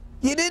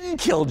 You didn't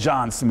kill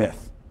John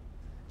Smith.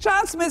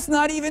 John Smith's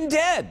not even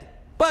dead.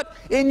 But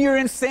in your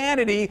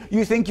insanity,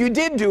 you think you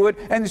did do it,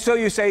 and so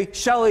you say,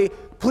 Shelley,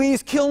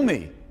 please kill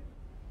me.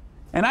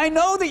 And I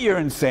know that you're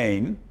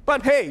insane,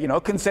 but hey,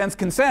 consent's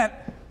consent.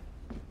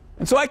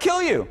 And so I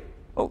kill you.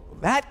 Oh,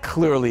 that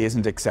clearly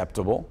isn't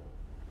acceptable.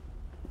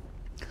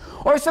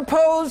 Or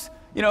suppose,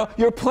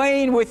 you're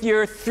playing with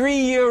your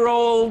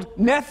 3-year-old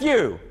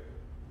nephew.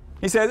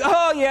 He says,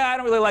 oh yeah, I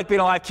don't really like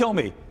being alive, kill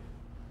me.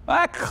 Well,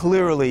 that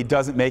clearly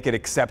doesn't make it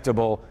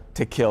acceptable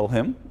to kill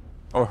him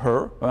or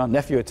her. Well,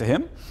 nephew, it's a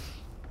him.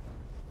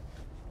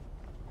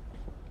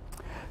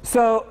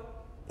 So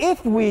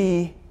if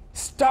we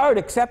start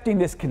accepting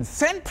this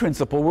consent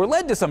principle, we're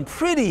led to some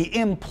pretty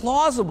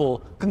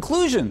implausible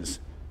conclusions.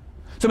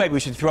 So maybe we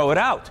should throw it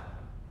out.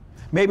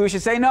 Maybe we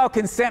should say, no,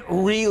 consent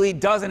really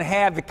doesn't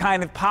have the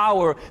kind of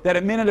power that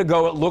a minute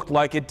ago it looked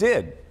like it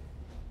did.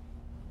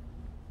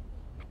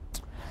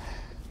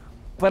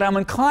 But I'm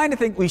inclined to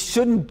think we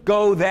shouldn't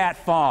go that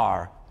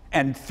far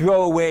and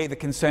throw away the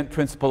consent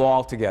principle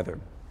altogether.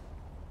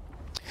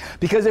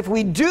 Because if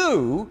we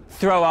do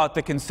throw out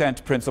the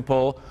consent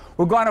principle,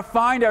 we're going to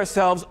find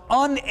ourselves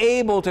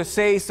unable to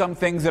say some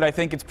things that I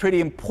think it's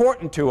pretty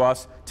important to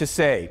us to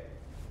say.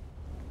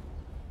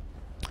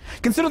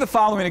 Consider the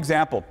following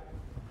example.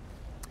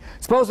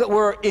 Suppose that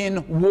we're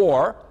in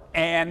war,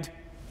 and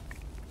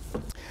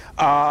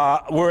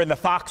we're in the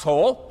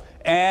foxhole,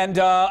 and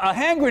a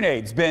hand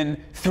grenade's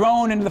been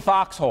thrown into the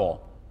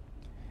foxhole.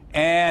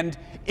 And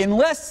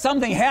unless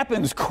something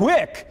happens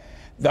quick,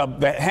 the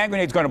hand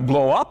grenade's going to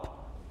blow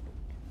up,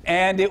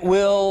 and it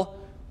will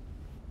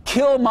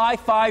kill my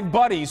 5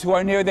 buddies who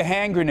are near the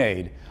hand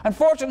grenade.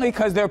 Unfortunately,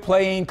 because they're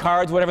playing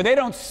cards, whatever, they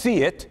don't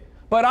see it,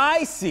 but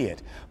I see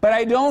it. But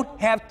I don't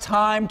have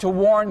time to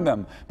warn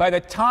them. By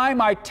the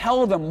time I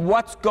tell them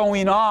what's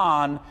going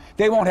on,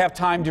 they won't have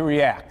time to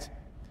react.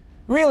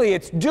 Really,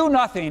 it's do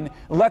nothing,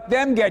 let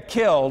them get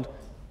killed,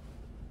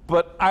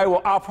 but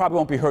I'll probably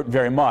won't be hurt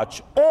very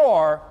much.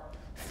 Or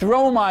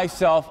throw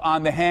myself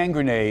on the hand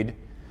grenade.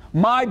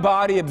 My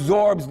body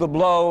absorbs the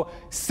blow,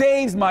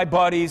 saves my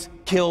buddies,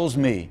 kills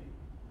me.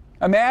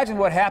 Imagine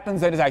what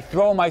happens as I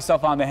throw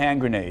myself on the hand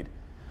grenade.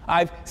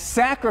 I've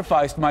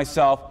sacrificed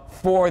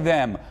myself for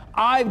them.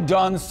 I've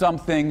done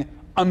something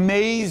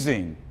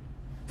amazing.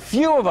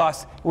 Few of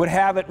us would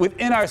have it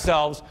within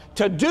ourselves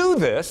to do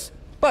this,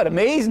 but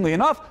amazingly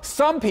enough,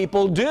 some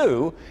people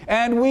do,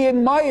 and we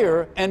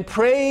admire and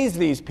praise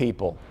these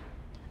people.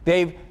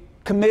 They've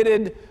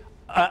committed,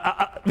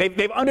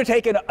 they've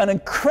undertaken an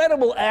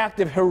incredible act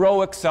of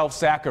heroic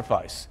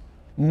self-sacrifice.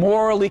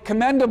 Morally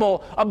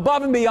commendable,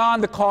 above and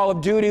beyond the call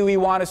of duty, we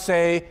want to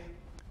say,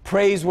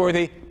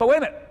 praiseworthy. But wait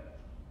a minute,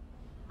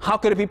 how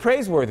could it be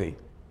praiseworthy?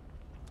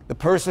 The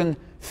person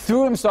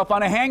threw himself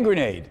on a hand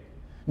grenade,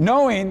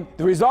 knowing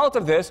the result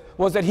of this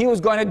was that he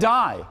was going to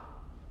die.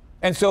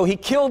 And so he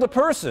killed a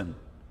person,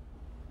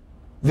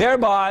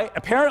 thereby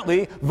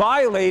apparently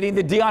violating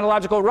the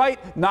deontological right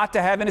not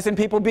to have innocent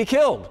people be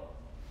killed.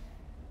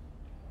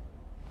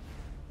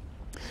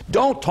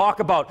 Don't talk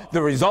about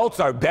the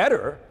results are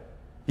better.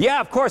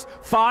 Yeah, of course,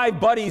 5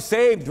 buddies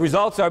saved,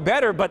 results are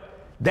better, but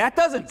that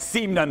doesn't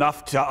seem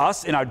enough to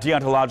us in our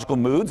deontological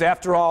moods.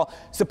 After all,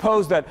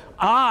 suppose that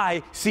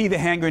I see the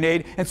hand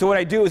grenade, and so what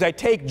I do is I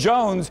take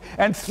Jones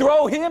and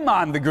throw him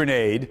on the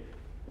grenade.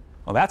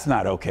 Well, that's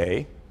not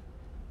okay,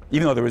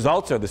 even though the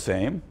results are the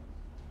same.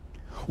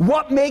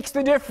 What makes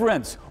the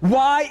difference?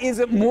 Why is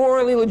it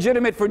morally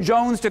legitimate for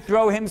Jones to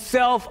throw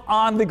himself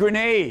on the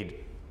grenade?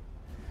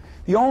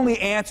 The only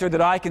answer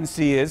that I can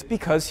see is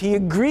because he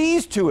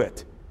agrees to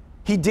it.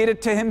 He did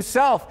it to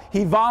himself.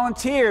 He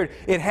volunteered.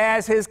 It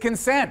has his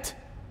consent.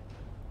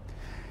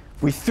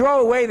 If we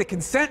throw away the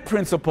consent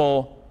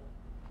principle,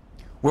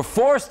 we're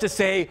forced to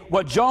say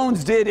what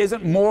Jones did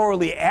isn't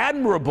morally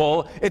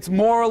admirable, it's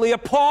morally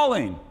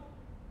appalling.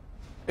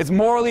 It's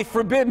morally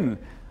forbidden.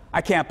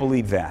 I can't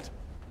believe that.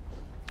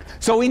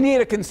 So we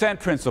need a consent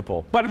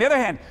principle. But on the other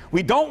hand,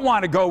 we don't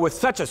want to go with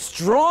such a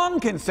strong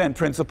consent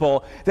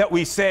principle that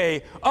we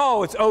say,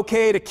 oh, it's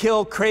okay to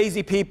kill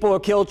crazy people or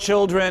kill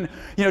children,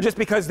 you know, just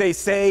because they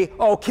say,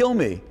 oh, kill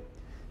me.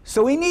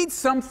 So we need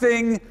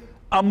something,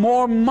 a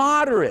more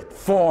moderate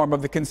form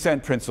of the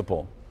consent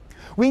principle.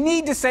 We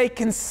need to say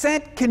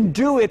consent can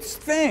do its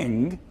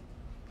thing,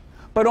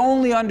 but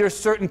only under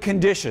certain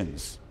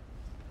conditions.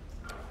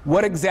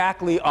 What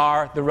exactly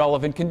are the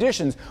relevant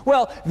conditions?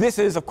 Well, this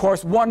is, of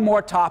course, one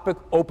more topic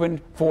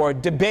open for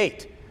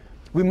debate.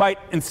 We might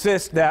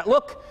insist that,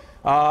 look,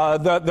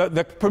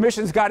 the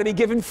permission's got to be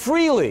given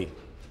freely.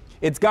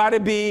 It's got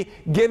to be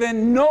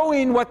given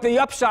knowing what the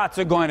upshots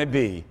are going to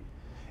be.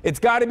 It's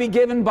got to be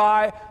given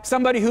by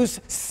somebody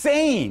who's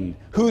sane,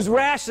 who's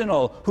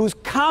rational, who's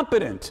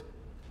competent,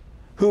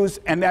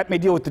 and that may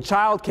deal with the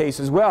child case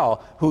as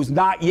well, who's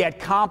not yet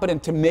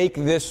competent to make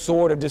this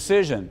sort of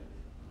decision.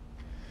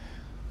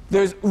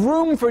 There's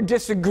room for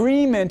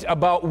disagreement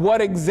about what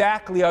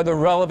exactly are the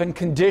relevant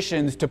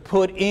conditions to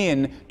put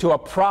in to a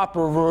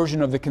proper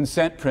version of the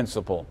consent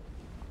principle.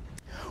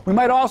 We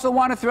might also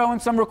want to throw in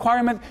some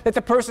requirement that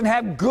the person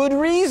have good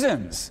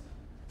reasons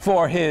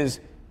for his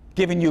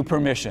giving you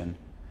permission.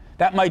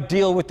 That might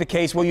deal with the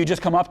case where you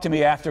just come up to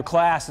me after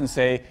class and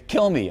say,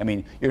 kill me. I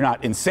mean, you're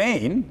not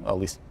insane, or at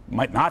least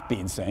might not be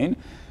insane.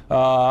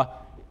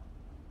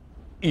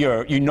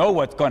 You know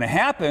what's going to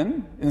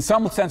happen. In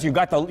some sense, you've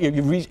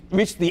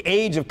reached the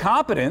age of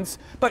competence,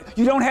 but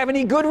you don't have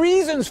any good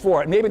reasons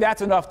for it. Maybe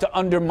that's enough to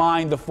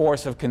undermine the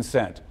force of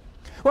consent.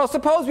 Well,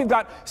 suppose we've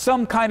got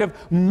some kind of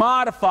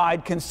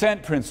modified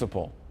consent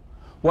principle.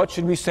 What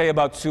should we say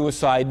about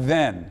suicide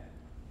then?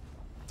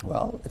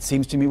 Well, it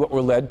seems to me what we're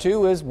led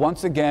to is,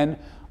 once again,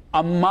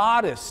 a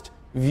modest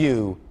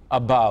view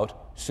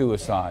about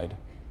suicide.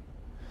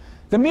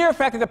 The mere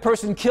fact that the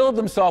person killed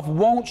himself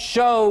won't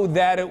show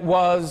that it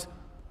was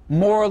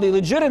morally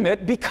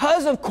legitimate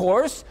because, of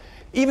course,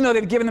 even though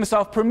they've given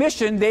themselves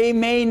permission, they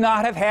may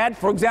not have had,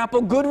 for example,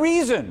 good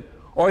reason,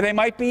 or they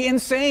might be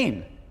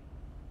insane.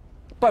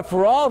 But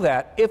for all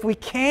that, if we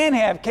can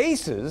have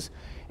cases,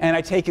 and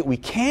I take it we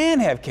can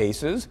have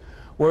cases,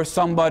 where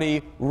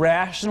somebody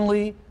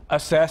rationally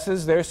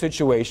assesses their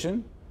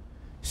situation,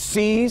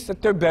 sees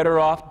that they're better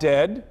off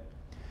dead,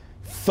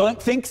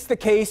 thinks the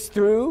case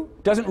through,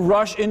 doesn't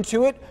rush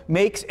into it,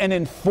 makes an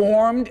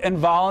informed and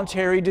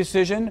voluntary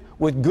decision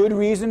with good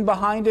reason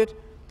behind it,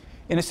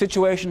 in a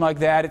situation like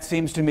that, it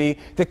seems to me,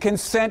 the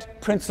consent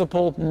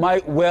principle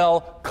might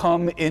well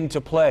come into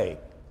play.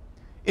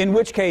 In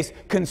which case,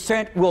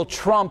 consent will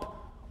trump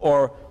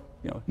or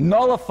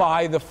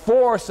nullify the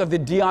force of the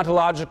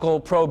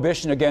deontological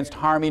prohibition against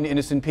harming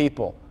innocent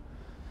people.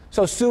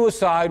 So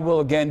suicide will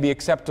again be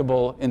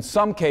acceptable in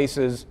some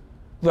cases,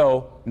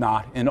 though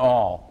not in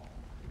all.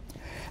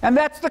 And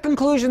that's the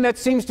conclusion that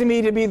seems to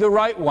me to be the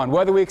right one,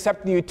 whether we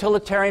accept the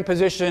utilitarian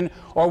position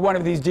or one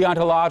of these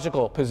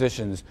deontological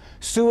positions.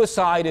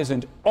 Suicide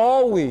isn't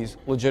always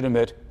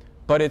legitimate,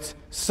 but it's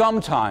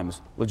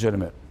sometimes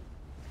legitimate.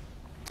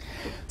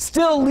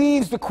 Still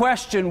leaves the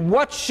question,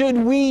 what should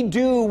we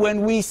do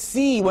when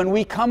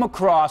we come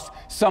across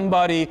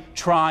somebody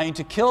trying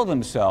to kill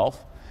themselves?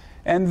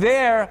 And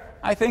there,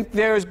 I think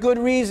there's good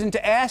reason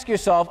to ask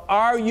yourself,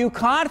 are you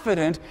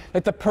confident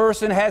that the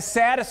person has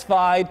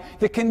satisfied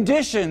the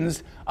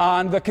conditions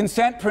on the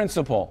consent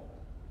principle?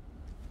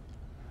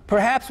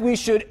 Perhaps we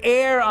should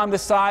err on the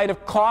side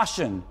of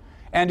caution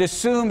and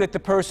assume that the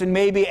person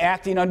may be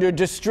acting under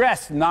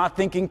distress, not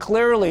thinking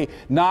clearly,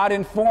 not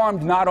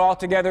informed, not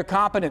altogether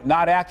competent,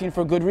 not acting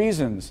for good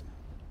reasons.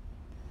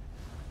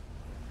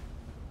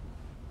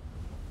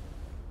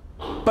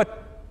 But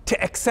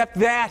to accept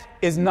that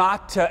is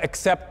not to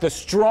accept the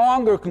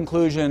stronger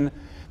conclusion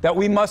that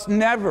we must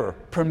never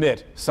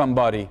permit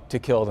somebody to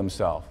kill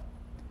themselves.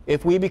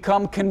 If we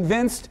become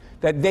convinced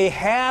that they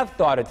have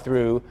thought it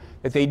through,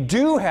 that they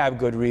do have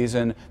good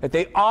reason, that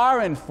they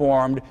are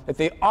informed, that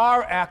they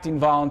are acting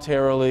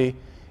voluntarily,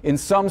 in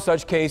some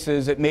such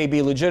cases it may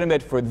be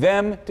legitimate for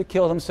them to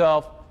kill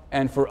themselves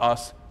and for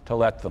us to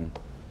let them.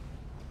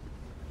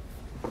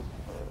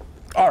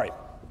 All right,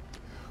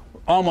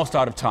 we're almost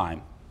out of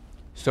time.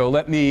 So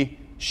let me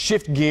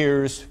shift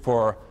gears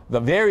for the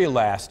very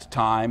last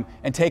time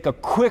and take a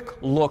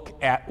quick look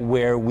at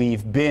where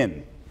we've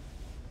been.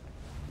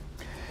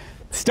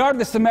 Start of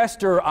the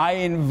semester, I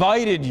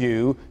invited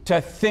you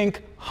to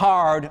think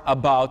hard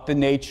about the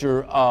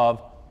nature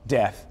of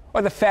death,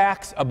 or the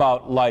facts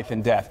about life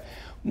and death.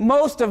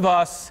 Most of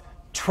us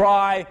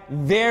try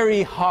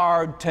very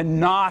hard to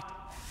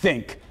not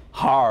think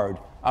hard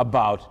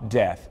about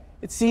death.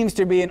 It seems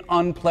to be an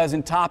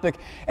unpleasant topic,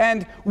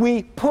 and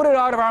we put it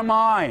out of our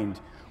mind.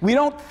 We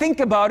don't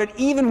think about it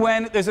even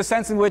when there's a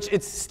sense in which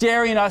it's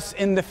staring us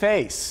in the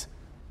face.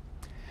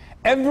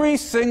 Every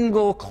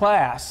single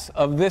class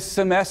of this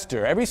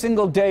semester, every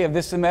single day of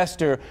this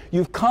semester,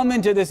 you've come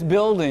into this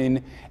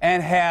building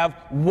and have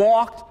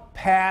walked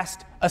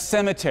past a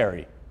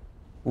cemetery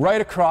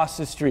right across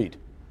the street.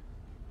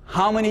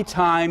 How many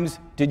times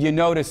did you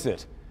notice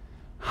it?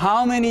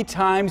 How many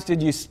times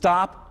did you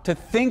stop to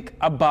think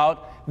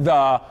about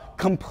the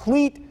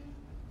complete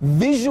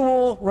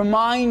visual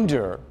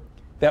reminder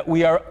that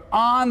we are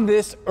on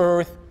this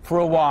earth for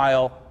a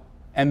while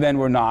and then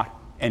we're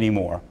not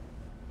anymore?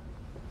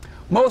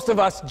 Most of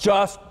us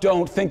just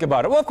don't think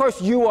about it. Well, of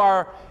course, you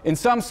are, in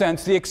some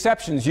sense, the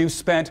exceptions. You've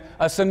spent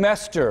a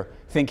semester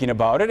thinking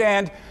about it,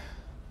 and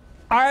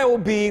I will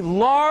be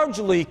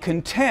largely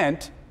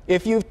content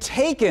if you've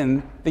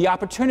taken the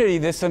opportunity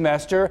this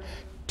semester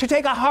to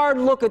take a hard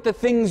look at the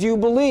things you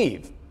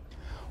believe.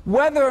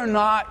 Whether or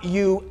not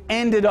you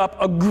ended up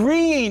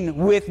agreeing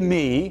with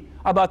me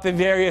about the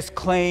various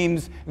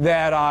claims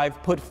that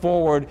I've put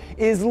forward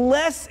is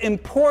less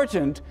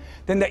important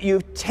than that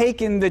you've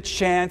taken the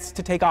chance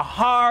to take a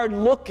hard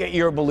look at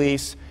your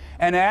beliefs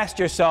and asked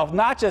yourself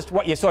not just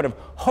what you sort of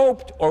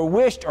hoped or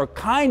wished or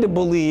kind of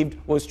believed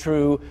was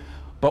true,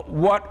 but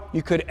what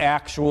you could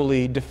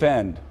actually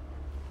defend.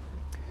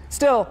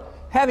 Still,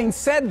 having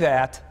said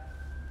that,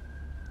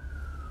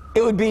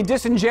 it would be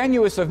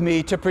disingenuous of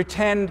me to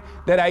pretend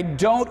that I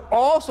don't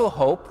also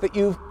hope that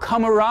you've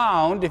come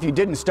around, if you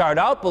didn't start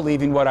out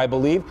believing what I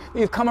believe, that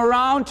you've come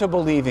around to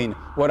believing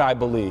what I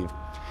believe.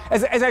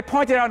 As I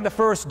pointed out on the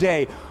first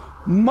day,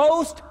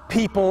 most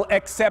people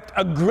accept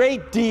a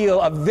great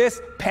deal of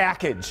this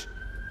package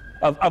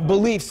of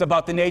beliefs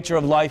about the nature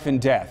of life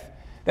and death.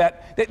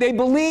 That they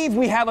believe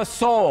we have a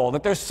soul,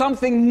 that there's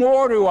something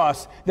more to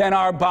us than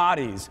our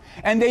bodies.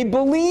 And they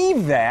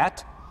believe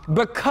that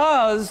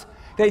because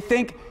they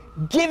think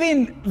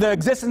giving the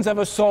existence of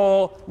a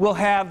soul will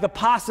have the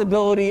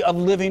possibility of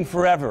living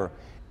forever.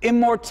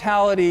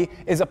 Immortality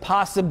is a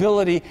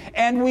possibility,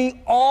 and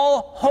we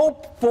all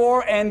hope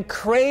for and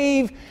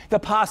crave the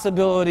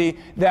possibility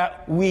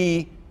that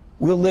we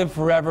will live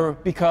forever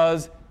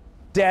because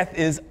death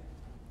is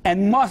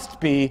and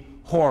must be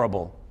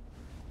horrible.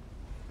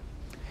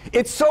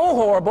 It's so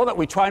horrible that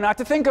we try not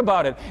to think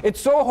about it.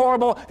 It's so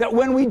horrible that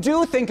when we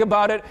do think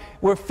about it,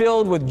 we're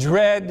filled with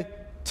dread,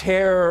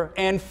 terror,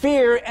 and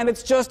fear, and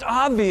it's just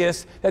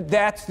obvious that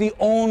that's the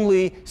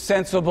only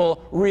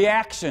sensible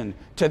reaction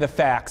to the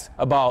facts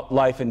about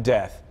life and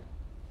death.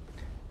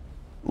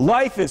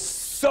 Life is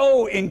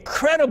so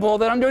incredible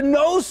that under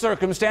no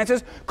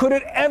circumstances could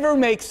it ever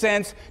make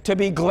sense to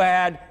be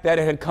glad that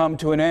it had come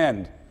to an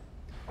end.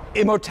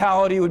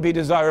 Immortality would be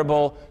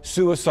desirable.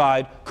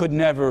 Suicide could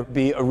never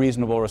be a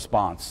reasonable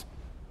response.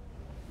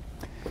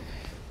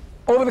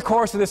 over the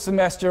course of this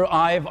semester,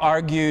 I've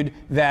argued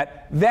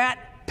that that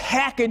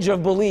package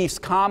of beliefs,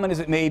 common as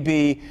it may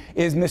be,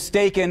 is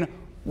mistaken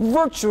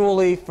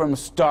virtually from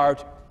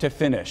start to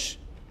finish.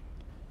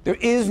 There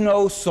is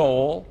no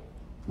soul.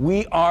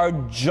 We are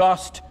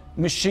just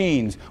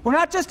machines. We're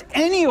not just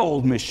any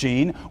old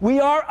machine. We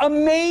are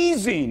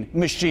amazing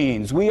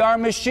machines. We are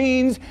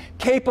machines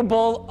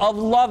capable of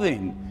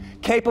loving,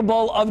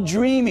 capable of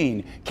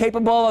dreaming,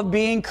 capable of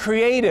being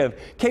creative,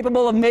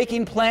 capable of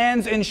making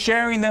plans and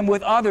sharing them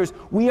with others.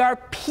 We are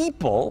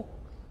people,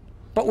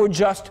 but we're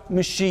just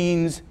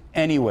machines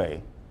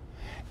anyway.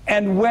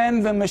 And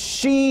when the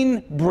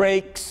machine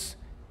breaks,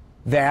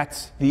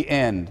 that's the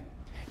end.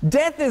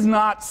 Death is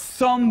not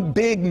some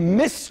big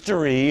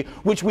mystery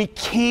which we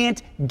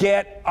can't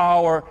get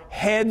our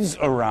heads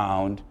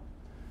around.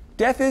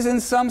 Death is, in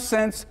some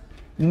sense,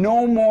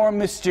 no more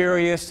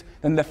mysterious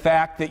than the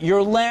fact that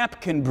your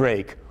lamp can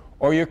break,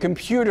 or your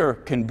computer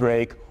can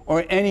break,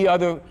 or any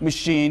other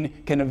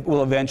machine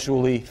will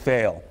eventually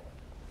fail.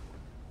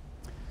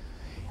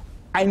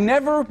 I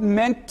never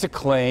meant to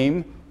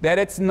claim that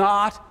it's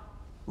not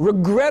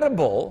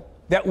regrettable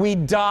that we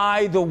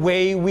die the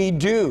way we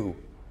do.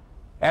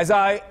 As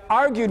I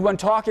argued when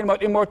talking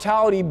about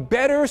immortality,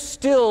 better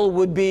still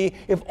would be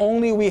if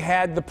only we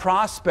had the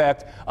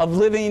prospect of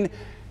living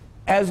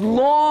as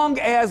long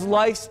as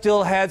life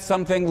still had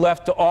something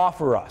left to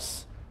offer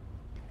us.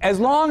 As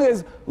long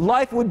as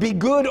life would be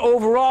good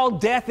overall,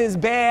 death is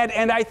bad,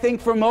 and I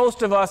think for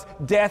most of us,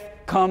 death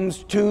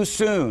comes too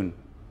soon.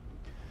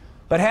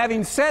 But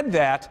having said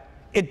that,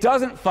 it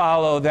doesn't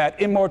follow that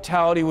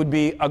immortality would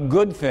be a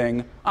good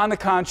thing. On the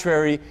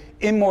contrary,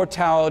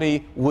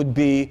 immortality would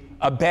be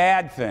a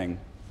bad thing.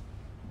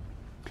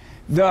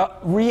 The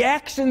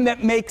reaction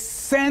that makes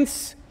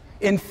sense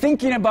in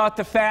thinking about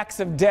the facts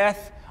of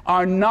death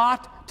are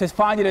not to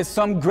find it as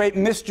some great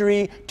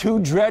mystery, too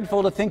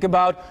dreadful to think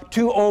about,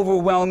 too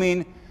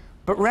overwhelming,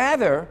 but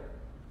rather,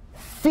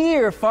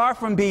 fear, far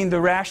from being the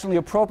rationally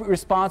appropriate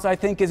response, I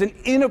think, is an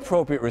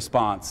inappropriate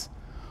response.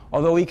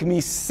 Although we can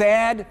be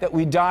sad that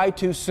we die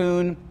too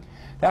soon,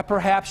 that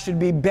perhaps should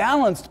be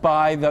balanced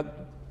by the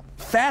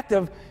fact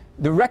of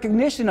the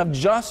recognition of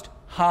just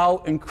how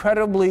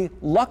incredibly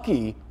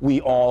lucky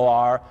we all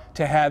are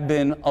to have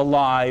been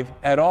alive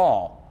at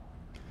all.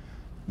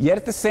 Yet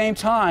at the same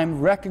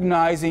time,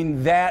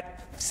 recognizing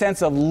that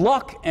sense of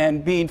luck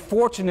and being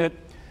fortunate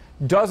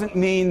doesn't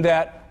mean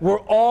that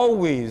we're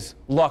always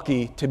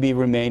lucky to be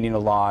remaining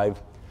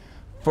alive.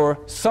 For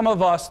some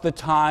of us, the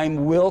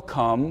time will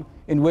come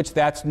in which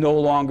that's no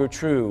longer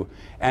true.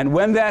 And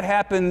when that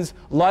happens,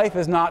 life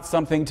is not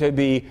something to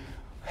be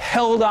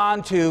held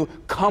on to,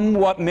 come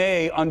what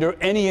may, under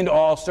any and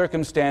all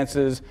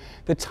circumstances.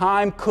 The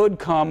time could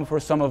come for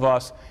some of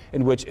us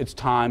in which it's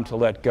time to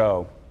let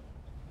go.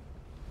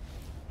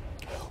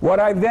 What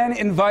I've then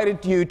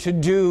invited you to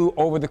do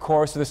over the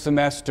course of the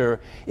semester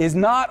is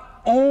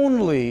not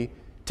only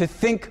to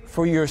think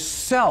for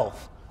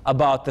yourself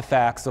about the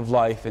facts of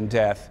life and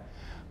death,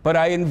 but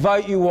I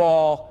invite you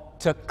all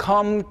to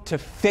come to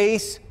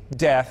face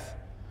death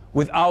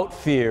without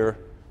fear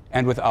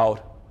and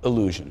without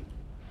illusion.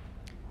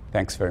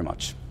 Thanks very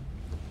much.